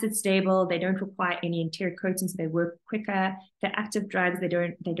acid stable, they don't require any enteric coating, so they work quicker. They're active drugs, they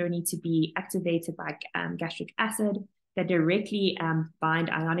don't need to be activated by gastric acid. They directly bind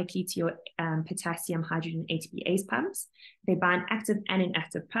ionically to your potassium, hydrogen, ATPase pumps. They bind active and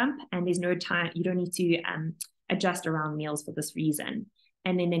inactive pump, and there's no time, you don't need to adjust around meals for this reason.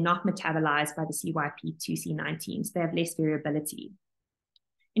 And then they're not metabolized by the CYP2C19, so they have less variability.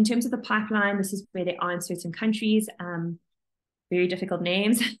 In terms of the pipeline, this is where they are in certain countries. Very difficult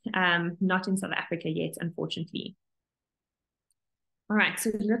names, not in South Africa yet, unfortunately. All right, so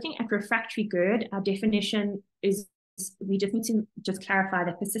looking at refractory GORD, our definition is, we just need to just clarify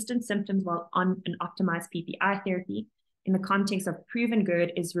that persistent symptoms while on an optimized PPI therapy in the context of proven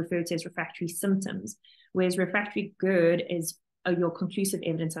GORD is referred to as refractory symptoms, whereas refractory GORD is your conclusive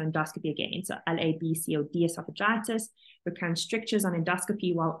evidence on endoscopy again. So LA, B, C, or D esophagitis, recurrent strictures on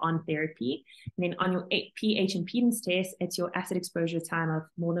endoscopy while on therapy. And then on your pH impedance test, it's your acid exposure time of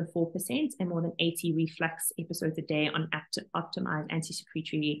more than 4% and more than 80 reflux episodes a day on optimized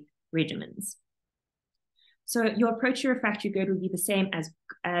anti-secretory regimens. So your approach to refractory GORD would be the same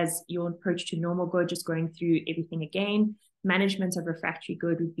as your approach to normal GORD, just going through everything again. Management of refractory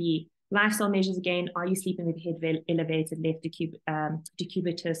GORD would be lifestyle measures again. Are you sleeping with your head elevated, left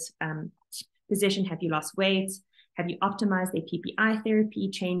decubitus position? Have you lost weight? Have you optimized their PPI therapy,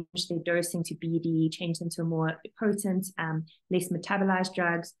 changed their dosing to BD, changed them to a more potent, less metabolized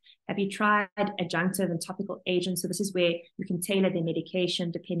drugs? Have you tried adjunctive and topical agents? So this is where you can tailor their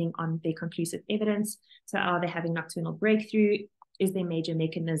medication depending on their conclusive evidence. So are they having nocturnal breakthrough? Is their major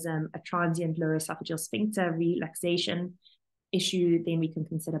mechanism a transient lower esophageal sphincter relaxation issue? Then we can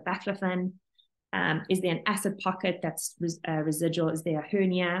consider baclofen. Is there an acid pocket that's residual? Is there a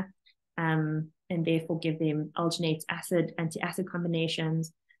hernia? And therefore give them alginate acid, anti-acid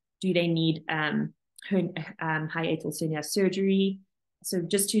combinations. Do they need hiatal hernia surgery? So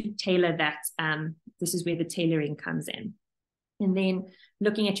just to tailor that, this is where the tailoring comes in. And then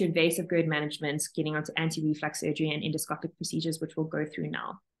looking at your invasive GORD management, getting onto anti-reflux surgery and endoscopic procedures, which we'll go through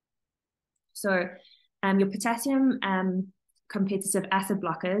now. So your potassium competitive acid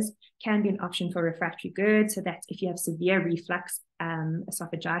blockers can be an option for refractory GORD, so that if you have severe reflux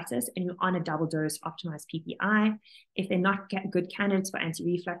esophagitis and you're on a double dose optimized PPI, if they're not good candidates for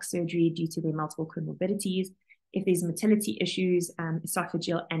anti-reflux surgery due to their multiple comorbidities, if there's motility issues,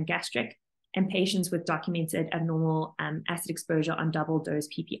 esophageal and gastric, and patients with documented abnormal acid exposure on double dose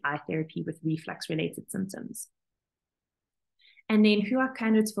PPI therapy with reflux related symptoms. And then who are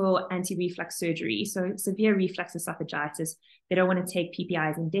candidates for anti-reflux surgery? So severe reflux esophagitis, they don't want to take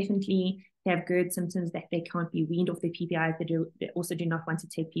PPIs indefinitely. They have GORD symptoms that they can't be weaned off their PPIs. They also do not want to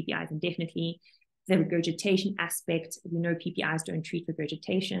take PPIs indefinitely. The regurgitation aspect, we know PPIs don't treat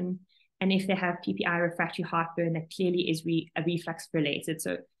regurgitation. And if they have PPI refractory heartburn, that clearly is reflux related.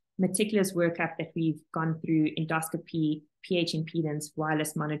 So meticulous workup that we've gone through: endoscopy, pH impedance,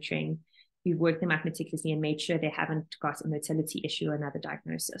 wireless monitoring. We've worked them out meticulously and made sure they haven't got a motility issue or another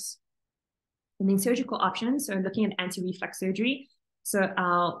diagnosis. And then surgical options, so looking at anti-reflux surgery. So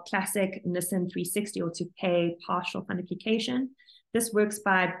our classic Nissen 360 or Toupet partial fundoplication. This works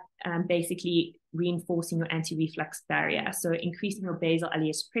by basically reinforcing your anti-reflux barrier. So increasing your basal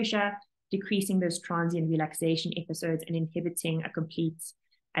ileus pressure, decreasing those transient relaxation episodes, and inhibiting a complete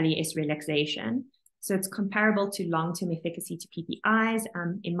ileus relaxation. So it's comparable to long-term efficacy to PPIs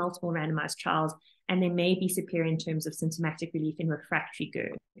in multiple randomized trials, and they may be superior in terms of symptomatic relief in refractory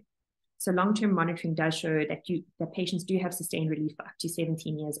GORD. So long-term monitoring does show that patients do have sustained relief for up to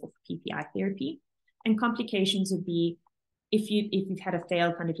 17 years of PPI therapy. And complications would be, if you've had a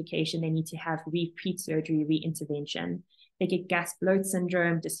failed fundoplication, they need to have repeat surgery, re-intervention. They get gas bloat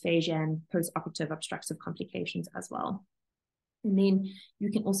syndrome, dysphagia, and post-operative obstructive complications as well. And then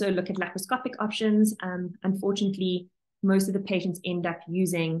you can also look at laparoscopic options. Unfortunately, most of the patients end up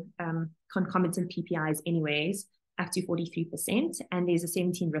using concomitant PPIs anyways, up to 43%. And there's a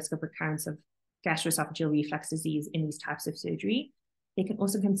 17% risk of recurrence of gastroesophageal reflux disease in these types of surgery. They can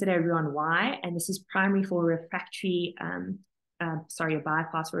also consider Roux-en-Y, and this is primary for refractory, a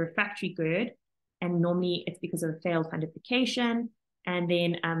bypass for refractory GORD. And normally it's because of a failed fundoplication. And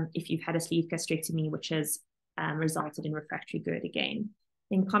then if you've had a sleeve gastrectomy, which has resulted in refractory GORD again.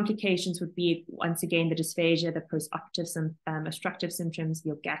 Then complications would be, once again, the dysphagia, the post-operative obstructive symptoms,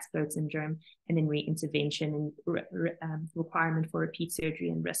 your gas bloat syndrome, and then re-intervention and requirement for repeat surgery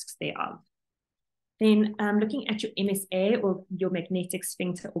and risks thereof. Then looking at your MSA, or your magnetic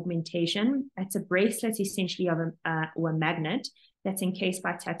sphincter augmentation, it's a bracelet essentially of or a magnet that's encased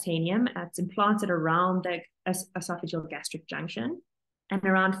by titanium. It's implanted around the esophageal gastric junction. And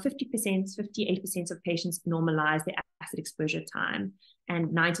around 58% of patients normalize their acid exposure time, and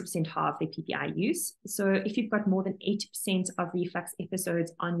 90% halve their PPI use. So if you've got more than 80% of reflux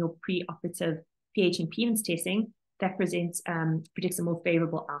episodes on your preoperative pH impedance testing, that predicts a more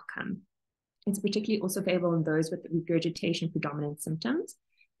favorable outcome. It's particularly also favorable in those with regurgitation predominant symptoms,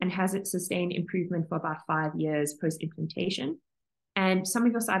 and has it sustained improvement for about 5 years post-implantation. And some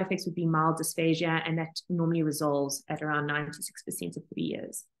of your side effects would be mild dysphagia, and that normally resolves at around 96% of 3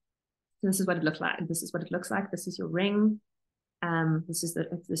 years. So this is what it looks like. This is what it looks like. This is your ring. This is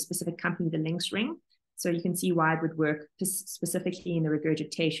the specific company, the Lynx ring. So you can see why it would work specifically in the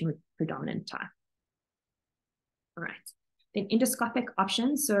regurgitation with predominant type. All right. Then endoscopic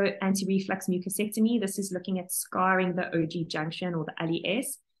options. So anti-reflux mucosectomy. This is looking at scarring the OG junction or the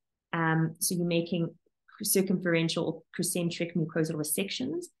ileus. So you're making circumferential or concentric mucosal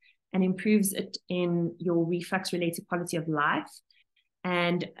resections, and improves it in your reflux-related quality of life.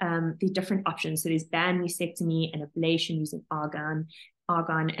 And the different options. So there's band mastectomy and ablation using argon,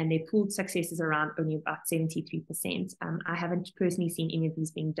 and their pooled success is around only about 73%. I haven't personally seen any of these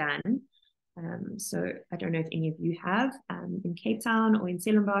being done. So I don't know if any of you have in Cape Town or in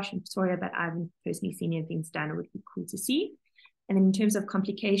Stellenbosch and Pretoria, but I haven't personally seen any of these done. It would be cool to see. And in terms of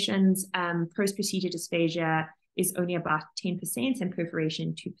complications, post-procedure dysphagia is only about 10% and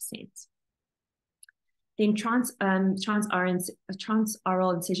perforation 2%. Then transoral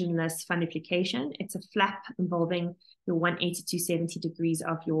incisionless fundoplication. It's a flap involving your 180 to 70 degrees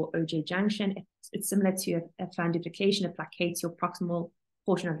of your OJ junction. It's similar to a fundoplication. It placates your proximal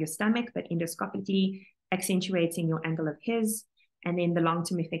portion of your stomach, but endoscopically accentuating your angle of his. And then the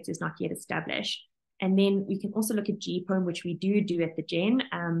long-term effect is not yet established. And then we can also look at GPOM, which we do at the Gen.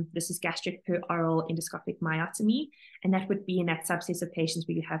 This is gastric per-oral endoscopic myotomy, and that would be in that subset of patients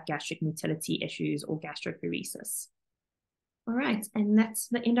where you have gastric motility issues or gastroparesis. All right, and that's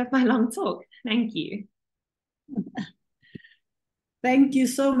the end of my long talk. Thank you. Thank you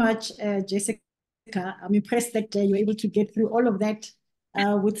so much, Jessica. I'm impressed that you were able to get through all of that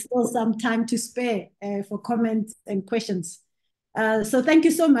with still some time to spare for comments and questions. So thank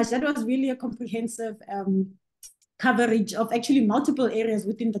you so much. That was really a comprehensive coverage of actually multiple areas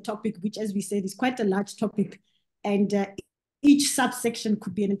within the topic, which, as we said, is quite a large topic. And each subsection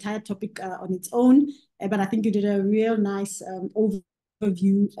could be an entire topic on its own. But I think you did a real nice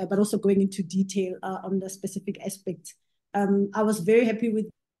overview, but also going into detail on the specific aspects. I was very happy with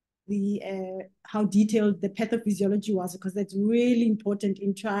how detailed the pathophysiology was, because that's really important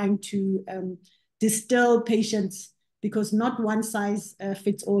in trying to distill patients, because not one size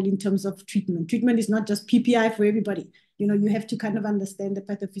fits all in terms of treatment. Treatment is not just PPI for everybody. You know, you have to kind of understand the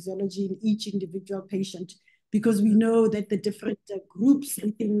pathophysiology in each individual patient, because we know that the different groups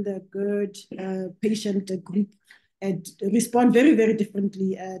within the GORD patient group respond very, very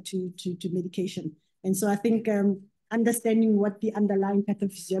differently to medication. And so I think understanding what the underlying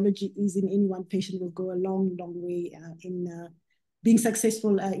pathophysiology is in any one patient will go a long, long way in being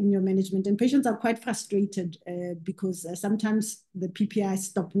successful in your management. And patients are quite frustrated because sometimes the PPI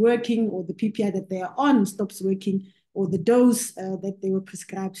stop working, or the PPI that they are on stops working, or the dose that they were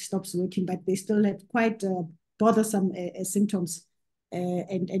prescribed stops working, but they still have quite bothersome symptoms,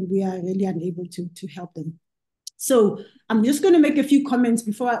 and we are really unable to help them. So I'm just going to make a few comments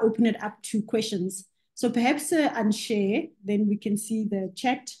before I open it up to questions. So perhaps unshare, then we can see the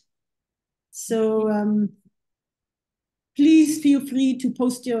chat. So please feel free to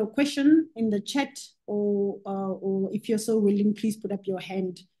post your question in the chat, or if you're so willing, please put up your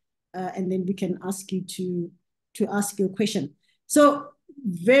hand, and then we can ask you to ask your question. So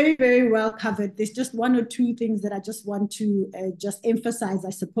very, very well covered. There's just one or two things that I just want to just emphasize,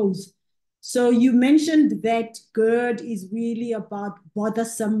 I suppose. So you mentioned that GORD is really about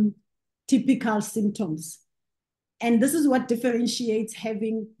bothersome typical symptoms. And this is what differentiates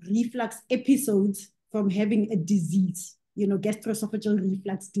having reflux episodes from having a disease, gastroesophageal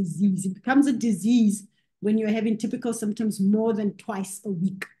reflux disease. It becomes a disease when you're having typical symptoms more than twice a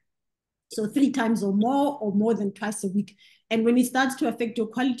week. So 3 times or more than twice a week. And when it starts to affect your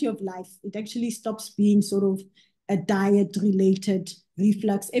quality of life, it actually stops being sort of a diet-related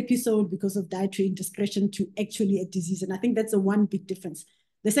reflux episode because of dietary indiscretion to actually a disease. And I think that's one big difference.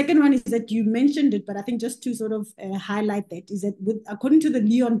 The second one is that you mentioned it, but I think just to sort of highlight that is that according to the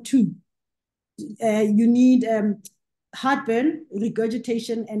Leon 2, you need heartburn,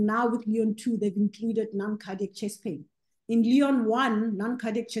 regurgitation, and now with Leon 2, they've included non-cardiac chest pain. In Leon 1,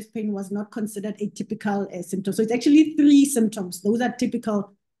 non-cardiac chest pain was not considered a typical symptom. So it's actually 3 symptoms. Those are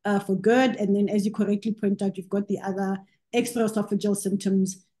typical for GORD. And then as you correctly point out, you've got the other extraesophageal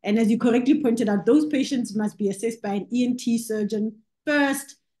symptoms. And as you correctly pointed out, those patients must be assessed by an ENT surgeon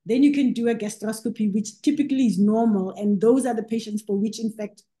first. Then you can do a gastroscopy, which typically is normal. And those are the patients for which, in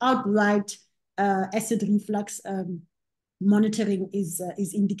fact, outright acid reflux monitoring is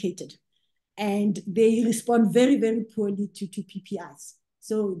indicated. And they respond very, very poorly to PPIs.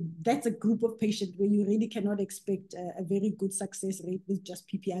 So that's a group of patients where you really cannot expect a very good success rate with just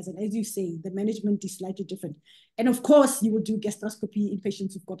PPIs. And as you say, the management is slightly different. And of course, you will do gastroscopy in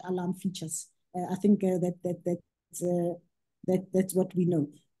patients who've got alarm features. I think that's what we know.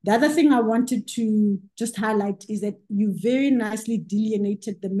 The other thing I wanted to just highlight is that you very nicely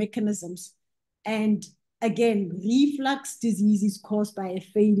delineated the mechanisms. And again, reflux disease is caused by a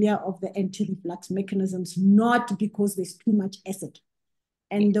failure of the anti-reflux mechanisms, not because there's too much acid.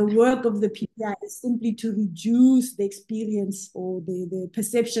 And the work of the PPI is simply to reduce the experience or the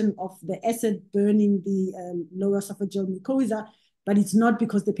perception of the acid burning the lower esophageal mucosa, but it's not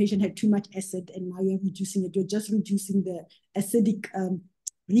because the patient had too much acid and now you're reducing it. You're just reducing the acidic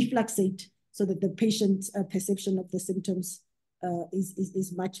refluxate so that the patient's perception of the symptoms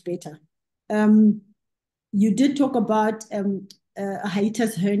is much better. You did talk about a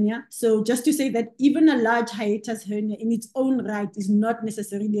hiatus hernia. So just to say that even a large hiatus hernia in its own right is not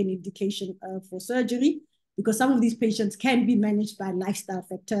necessarily an indication for surgery, because some of these patients can be managed by lifestyle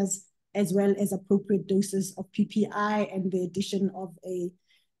factors as well as appropriate doses of PPI and the addition of a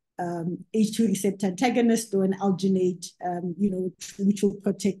H2 receptor antagonist or an alginate, which will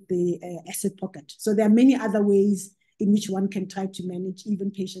protect the acid pocket. So there are many other ways in which one can try to manage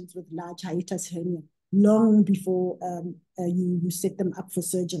even patients with large hiatus hernia long before you set them up for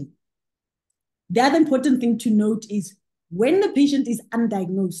surgery. The other important thing to note is when the patient is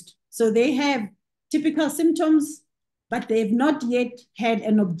undiagnosed, so they have typical symptoms, but they've not yet had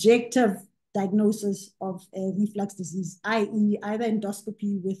an objective diagnosis of reflux disease, i.e. either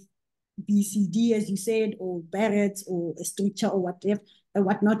endoscopy with BCD, as you said, or Barrett's, or a stricture, or whatever, or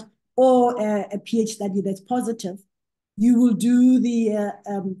whatnot, or a pH study that's positive. You will do the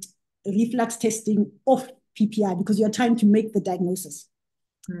reflux testing of PPI because you're trying to make the diagnosis.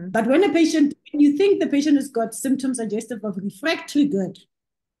 But when you think the patient has got symptoms suggestive of refractory GORD,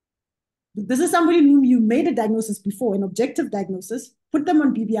 this is somebody whom you made a diagnosis before, an objective diagnosis, put them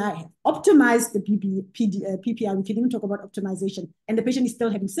on PPI, optimize the PPI, we can even talk about optimization, and the patient is still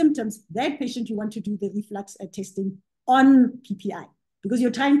having symptoms. That patient, you want to do the reflux testing on PPI because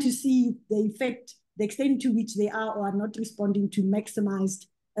you're trying to see the effect, the extent to which they are or are not responding to maximized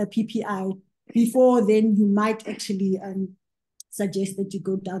PPI. Before then, you might actually suggest that you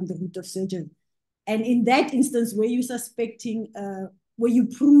go down the route of surgery. And in that instance, where you're suspecting, where you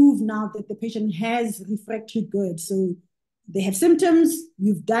prove now that the patient has refractory GORD, so they have symptoms,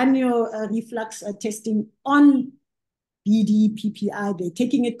 you've done your reflux testing on BD, PPI, they're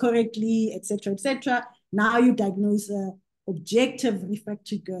taking it correctly, etc., etc. Now you diagnose objective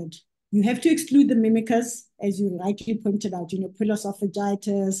refractory GORD. You have to exclude the mimickers, as you rightly pointed out,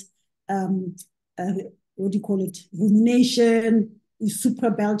 piloesophagitis, what do you call it, rumination,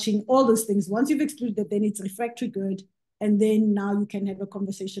 suprabelching, all those things. Once you've excluded that, then it's refractory GERD, and then now you can have a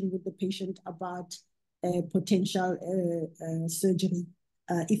conversation with the patient about potential surgery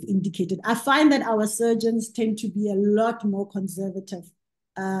if indicated. I find that our surgeons tend to be a lot more conservative.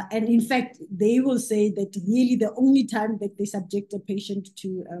 And in fact, they will say that really the only time that they subject a patient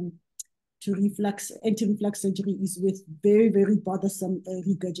to anti-reflux surgery is with very, very bothersome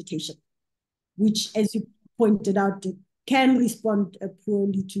regurgitation, which, as you pointed out, can respond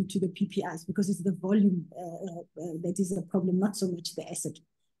poorly to the PPIs because it's the volume that is a problem, not so much the acid.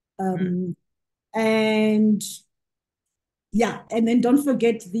 And yeah, and then don't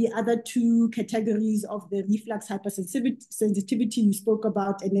forget the other two categories of the reflux hypersensitivity you spoke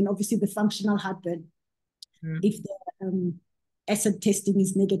about, and then obviously the functional heartburn. If the acid testing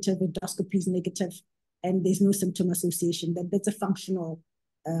is negative, endoscopy is negative, and there's no symptom association, that's a functional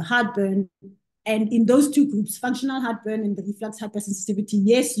heartburn. And in those two groups, functional heartburn and the reflux hypersensitivity,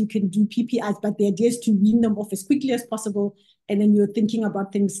 yes, you can do PPIs, but the idea is to wean them off as quickly as possible. And then you're thinking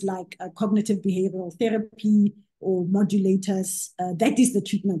about things like cognitive behavioral therapy or modulators. That is the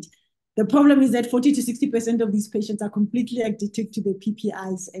treatment. The problem is that 40 to 60% of these patients are completely addicted to the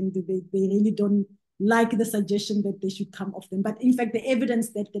PPIs, and they really don't like the suggestion that they should come off them. But in fact, the evidence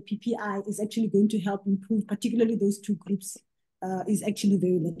that the PPI is actually going to help improve, particularly those two groups, is actually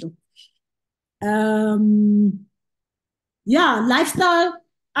very little. Yeah, lifestyle.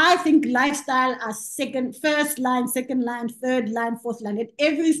 I think lifestyle as first line, second line, third line, fourth line. At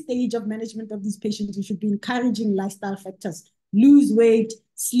every stage of management of these patients, we should be encouraging lifestyle factors. Lose weight,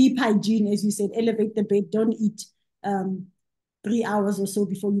 sleep hygiene, as you said, elevate the bed, don't eat 3 hours or so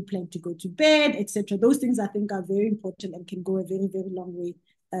before you plan to go to bed, etc. Those things I think are very important and can go a very, very long way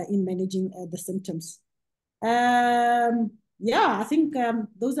in managing the symptoms. Yeah, I think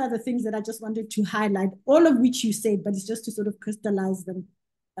those are the things that I just wanted to highlight, all of which you said, but it's just to sort of crystallize them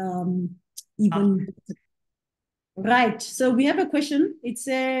even. Right, so we have a question. It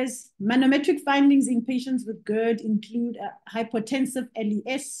says, manometric findings in patients with GERD include hypotensive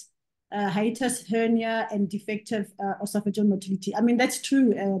LES, hiatus hernia, and defective esophageal motility. I mean, that's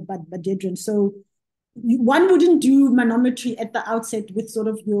true, but Dedran. So one wouldn't do manometry at the outset with sort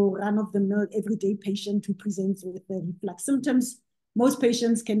of your run-of-the-mill everyday patient who presents with the reflux symptoms. Most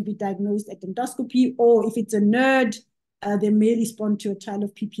patients can be diagnosed at endoscopy, or if it's a NERD, they may respond to a trial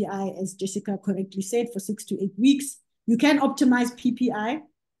of PPI, as Jessica correctly said, for 6 to 8 weeks. You can optimize PPI,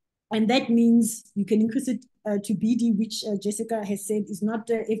 and that means you can increase it to BD, which Jessica has said is not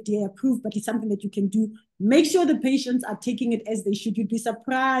FDA approved, but it's something that you can do. Make sure the patients are taking it as they should. You'd be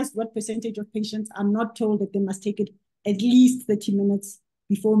surprised what percentage of patients are not told that they must take it at least 30 minutes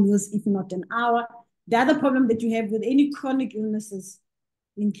before meals, if not an hour. The other problem that you have with any chronic illnesses,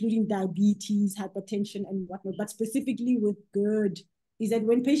 including diabetes, hypertension, and whatnot, but specifically with GERD, is that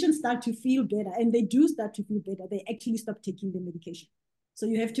when patients start to feel better, and they do start to feel better, they actually stop taking the medication. So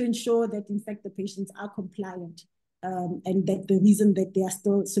you have to ensure that, in fact, the patients are compliant, and that the reason that they are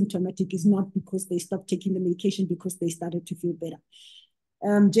still symptomatic is not because they stopped taking the medication, because they started to feel better.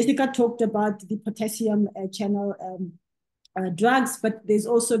 Jessica talked about the potassium channel drugs, but there's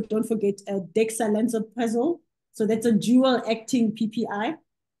also, don't forget, dexlansoprazole. So that's a dual-acting PPI.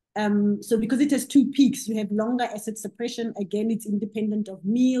 So because it has 2 peaks, you have longer acid suppression. Again, it's independent of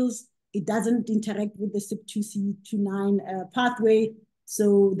meals. It doesn't interact with the CYP2C29 pathway.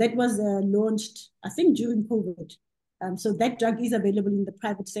 So that was launched, I think, during COVID. So that drug is available in the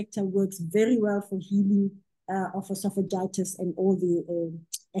private sector, works very well for healing of esophagitis and all the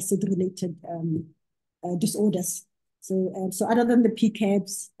acid-related disorders. So, so other than the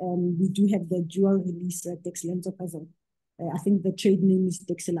PCABs, we do have the dual-release dexlansoprazole. I think the trade name is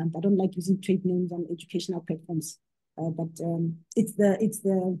Dexilant. I don't like using trade names on educational platforms, but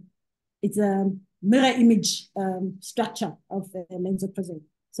it's a mirror image structure of lansoprazole.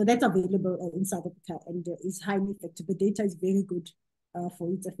 So that's available in South Africa and is highly effective. The data is very good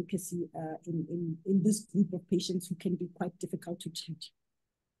for its efficacy in this group of patients who can be quite difficult to treat.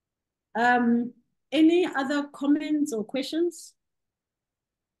 Any other comments or questions?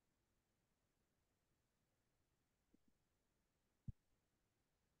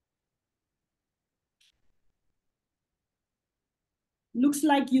 Looks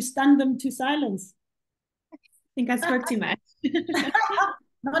like you stunned them to silence. I think I spoke too much.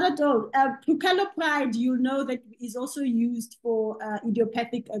 Not at all. Prucalopride, you know that is also used for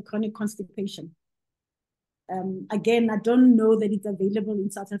idiopathic chronic constipation. Again, I don't know that it's available in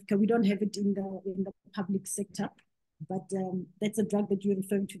South Africa. We don't have it in the public sector. But that's a drug that you're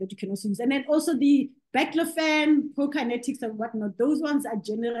referring to that you can also use. And then also the baclofen, prokinetics and whatnot, those ones are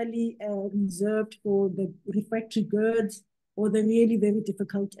generally reserved for the refractory GERDs or the really very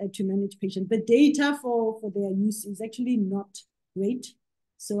difficult to manage patients. The data for their use is actually not great.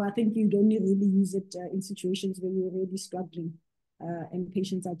 So I think you'd only really use it in situations where you're really struggling and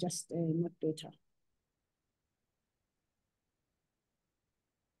patients are just not better.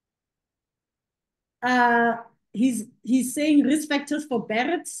 He's saying risk factors for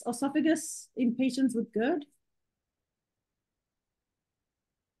Barrett's esophagus in patients with GERD.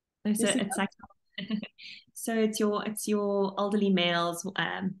 So it's like, so it's your elderly males,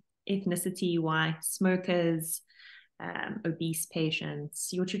 ethnicity, white, smokers, obese patients,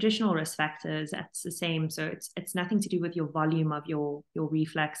 your traditional risk factors. That's the same. So it's nothing to do with your volume of your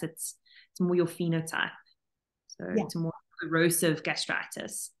reflux. It's more your phenotype. So it's more erosive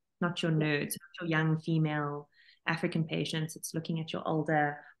gastritis, not your nodes, not your young female African patients. It's looking at your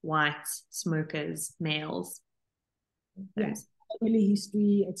older white smokers, males. Yes, family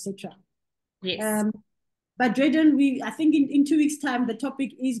history, etc. Yes. But Drayden, I think in 2 weeks' time the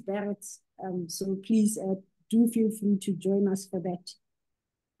topic is Barrett's. So please do feel free to join us for that.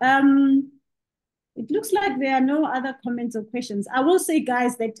 It looks like there are no other comments or questions. I will say,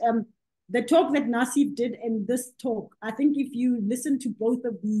 guys, that the talk that Nasif did and this talk, I think if you listen to both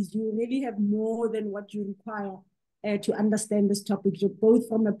of these, you really have more than what you require to understand this topic, both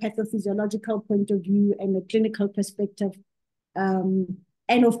from a pathophysiological point of view and a clinical perspective.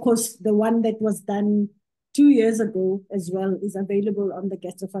 And of course, the one that was done 2 years ago as well is available on the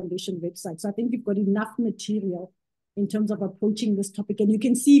Gastro Foundation website. So I think you've got enough material in terms of approaching this topic. And you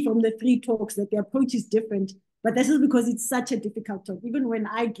can see from the 3 talks that the approach is different, but this is because it's such a difficult talk. Even when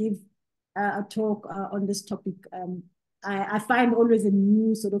I give a talk on this topic, I find always a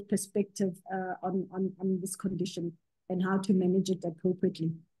new sort of perspective on this condition and how to manage it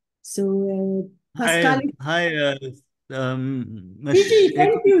appropriately. So Pascal. Hi,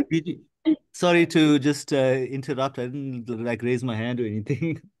 Thank you. Sorry to just interrupt. I didn't like raise my hand or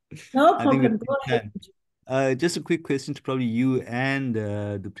anything. No I think problem. Go ahead. just a quick question to probably you and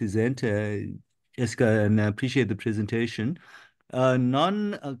the presenter, Jessica, and I appreciate the presentation.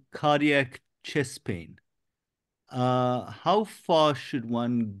 Non-cardiac chest pain. How far should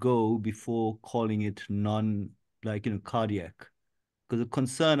one go before calling it cardiac? Because the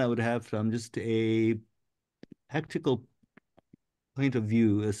concern I would have from just a practical point of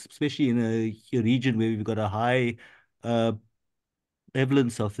view, especially in a region where we've got a high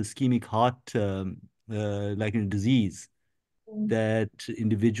prevalence of ischemic heart disease, that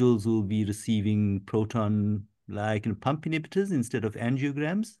individuals will be receiving proton pump inhibitors instead of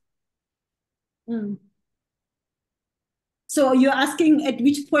angiograms. So you're asking at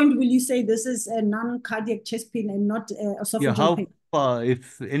which point will you say this is a non-cardiac chest pain and not esophageal pain? How far,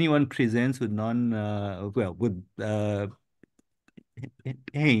 if anyone presents with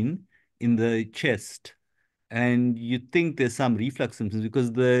pain in the chest, and you think there's some reflux symptoms,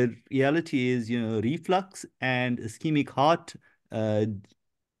 because the reality is, reflux and ischemic heart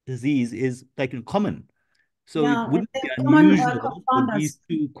disease is common. So it wouldn't be unusual for these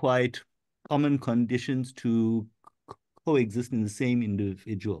 2 quite common conditions to coexist in the same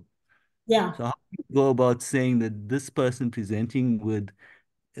individual. Yeah. So how do you go about saying that this person presenting with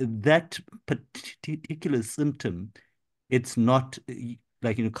that particular symptom, it's not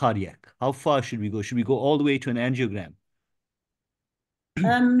cardiac? How far should we go? Should we go all the way to an angiogram?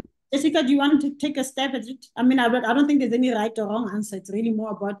 Jessica, do you want to take a stab at it? I mean, I don't think there's any right or wrong answer. It's really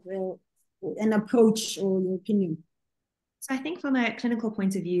more about an approach or your opinion. So I think from a clinical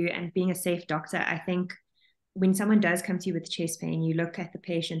point of view and being a safe doctor, I think when someone does come to you with chest pain, you look at the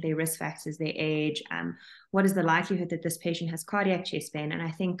patient, their risk factors, their age, what is the likelihood that this patient has cardiac chest pain? And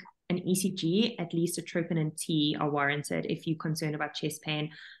I think an ECG, at least a troponin T, are warranted if you're concerned about chest pain.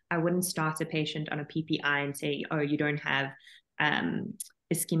 I wouldn't start a patient on a PPI and say, oh, you don't have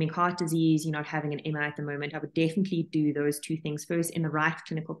ischemic heart disease, you're not having an MI at the moment. I would definitely do those 2 things first in the right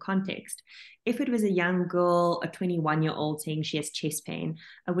clinical context. If it was a young girl, a 21-year-old saying she has chest pain,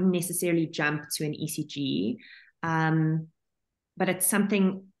 I wouldn't necessarily jump to an ECG. But it's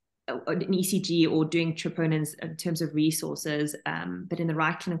something, an ECG or doing troponins in terms of resources. But in the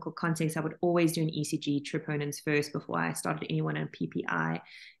right clinical context, I would always do an ECG troponins first before I started anyone on PPI.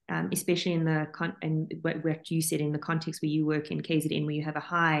 Especially in what you said, in the context where you work in KZN, where you have a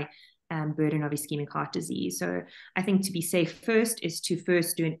high burden of ischemic heart disease. So I think to be safe first is to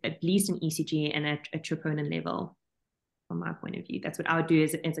first do at least an ECG and a troponin level, from my point of view. That's what I would do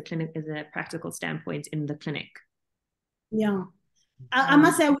as a practical standpoint in the clinic. Yeah. I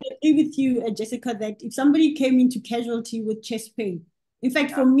must say, I would agree with you, Jessica, that if somebody came into casualty with chest pain, in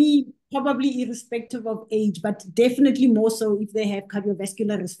fact, for me, probably irrespective of age, but definitely more so if they have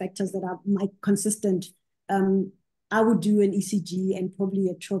cardiovascular risk factors that are consistent, I would do an ECG and probably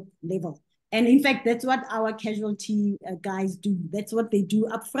a trope level. And in fact, that's what our casualty guys do. That's what they do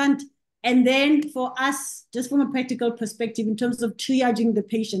up front. And then for us, just from a practical perspective, in terms of triaging the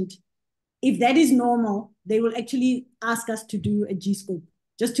patient, if that is normal, they will actually ask us to do a G-scope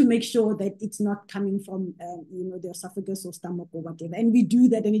just to make sure that it's not coming from, the esophagus or stomach or whatever. And we do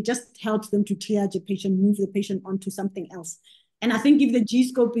that, and it just helps them to triage a patient, move the patient onto something else. And I think if the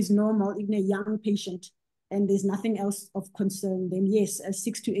G-scope is normal, even a young patient, and there's nothing else of concern, then yes, a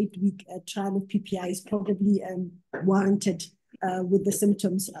 6 to 8 week trial of PPI is probably warranted with the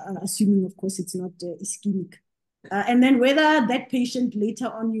symptoms, assuming, of course, it's not ischemic. And then whether that patient later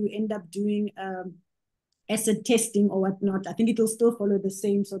on you end up doing acid testing or whatnot, I think it will still follow the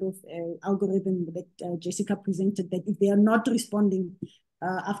same sort of algorithm that Jessica presented, that if they are not responding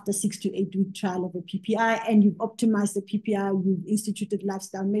after 6 to 8 week trial of a PPI and you've optimized the PPI, you've instituted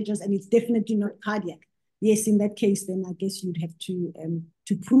lifestyle measures, and it's definitely not cardiac. Yes, in that case, then I guess you'd have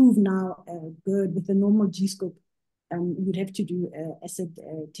to prove now GORD with the normal G-scope, you'd have to do acid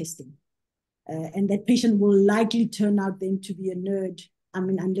testing. And that patient will likely turn out then to be a nerd,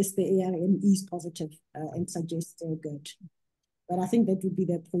 unless the ARM is positive and suggests GORD. But I think that would be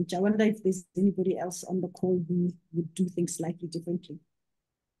the approach. I wonder if there's anybody else on the call who would do things slightly differently.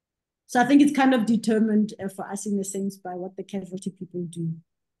 So I think it's kind of determined for us in a sense by what the casualty people do.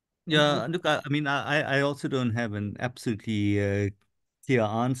 Yeah, look, I also don't have an absolutely clear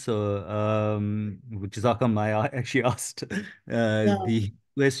answer, which is how come I actually asked the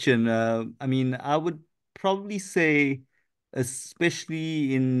question. I would probably say,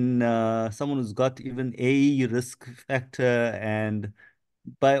 especially in someone who's got even a risk factor, and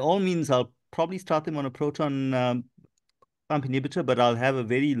by all means, I'll probably start them on a proton pump inhibitor, but I'll have a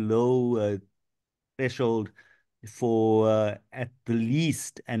very low threshold for at the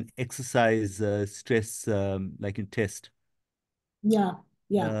least an exercise stress like in test. Yeah.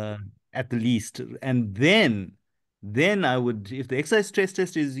 At the least. And then I would, if the exercise stress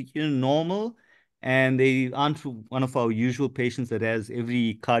test is normal and they aren't one of our usual patients that has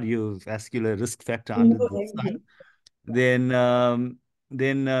every cardiovascular risk factor under the sun,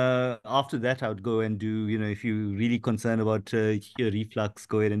 then after that I would go and do, if you're really concerned about your reflux,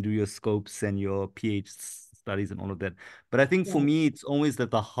 go ahead and do your scopes and your pH studies and all of that. But I think for me, it's always that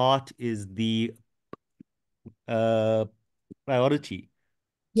the heart is the priority.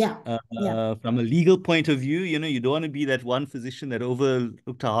 From a legal point of view, you don't want to be that one physician that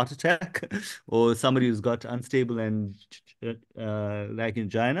overlooked a heart attack or somebody who's got unstable and like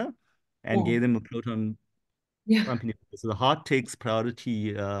angina and gave them a proton pump inhibitor. So the heart takes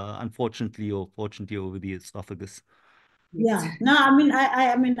priority, unfortunately or fortunately, over the esophagus. Yeah, no,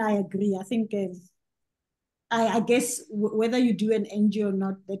 I agree. I think I guess whether you do an angio or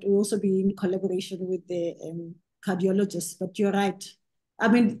not, that will also be in collaboration with the cardiologist. But you're right.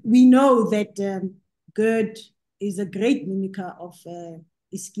 We know that GORD is a great mimicker of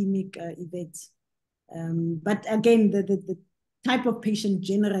ischemic events. But again, the type of patient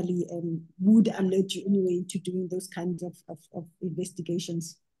generally would alert you anyway to doing those kinds of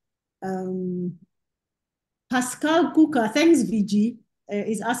investigations. Pascal Kuka, thanks, VG,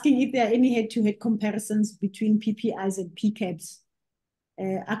 is asking if there are any head-to-head comparisons between PPIs and PCABs.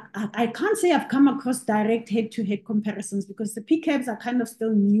 I can't say I've come across direct head-to-head comparisons because the PCABs are kind of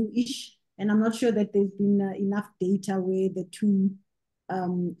still new-ish, and I'm not sure that there's been enough data where the two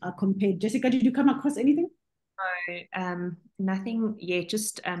are compared. Jessica, did you come across anything? No, nothing yet,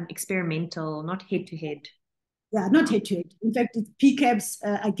 just experimental, not head-to-head. Yeah, not head-to-head. In fact, it's PCABs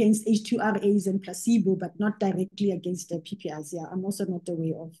against H2RAs and placebo, but not directly against the PPIs. Yeah, I'm also not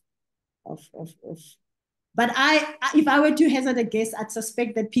aware of. But if I were to hazard a guess, I'd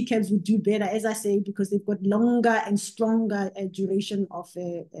suspect that PCABs would do better, as I say, because they've got longer and stronger duration of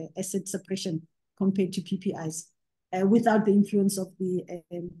acid suppression compared to PPIs, without the influence of the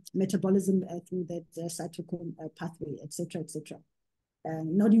metabolism through that cytochrome pathway, etc., etc.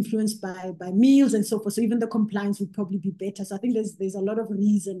 Not influenced by meals and so forth. So even the compliance would probably be better. So I think there's a lot of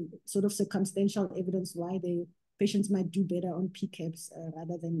reason, sort of circumstantial evidence why the patients might do better on PCABs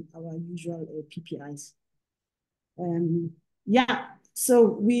rather than our usual PPIs. So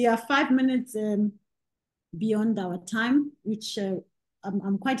we are 5 minutes beyond our time, which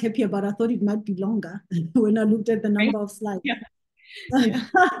I'm quite happy about. I thought it might be longer when I looked at the number of slides.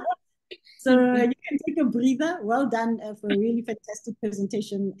 So you can take a breather. Well done for a really fantastic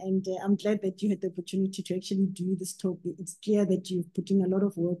presentation. And I'm glad that you had the opportunity to actually do this talk. It's clear that you've put in a lot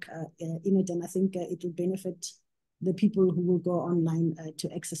of work in it. And I think it will benefit the people who will go online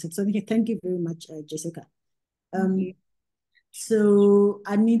to access it. So thank you very much, Jessica. So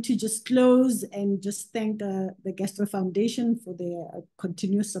I need to just close and just thank the Gastro Foundation for their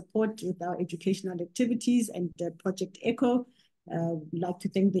continuous support with our educational activities and Project EHCO. We'd like to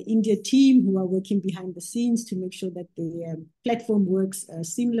thank the India team who are working behind the scenes to make sure that the platform works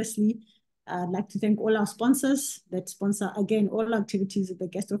seamlessly. I'd like to thank all our sponsors that sponsor, again, all activities at the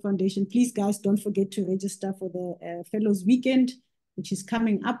Gastro Foundation. Please, guys, don't forget to register for the Fellows Weekend, which is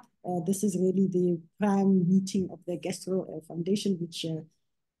coming up. This is really the prime meeting of the Gastro Foundation, which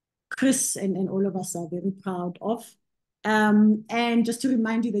Chris and all of us are very proud of. And just to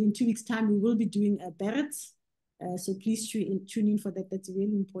remind you that in 2 weeks' time, we will be doing Barrett's. So please tune in for that. That's a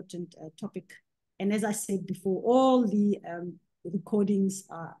really important topic. And as I said before, all the recordings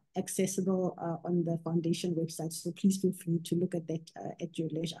are accessible on the foundation website. So please feel free to look at that at your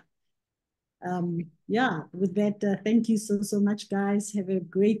leisure. Yeah, with that, thank you so much, guys. Have a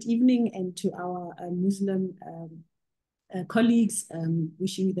great evening. And to our Muslim colleagues,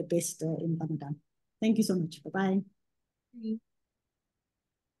 wishing you the best in Ramadan. Thank you so much. Bye-bye.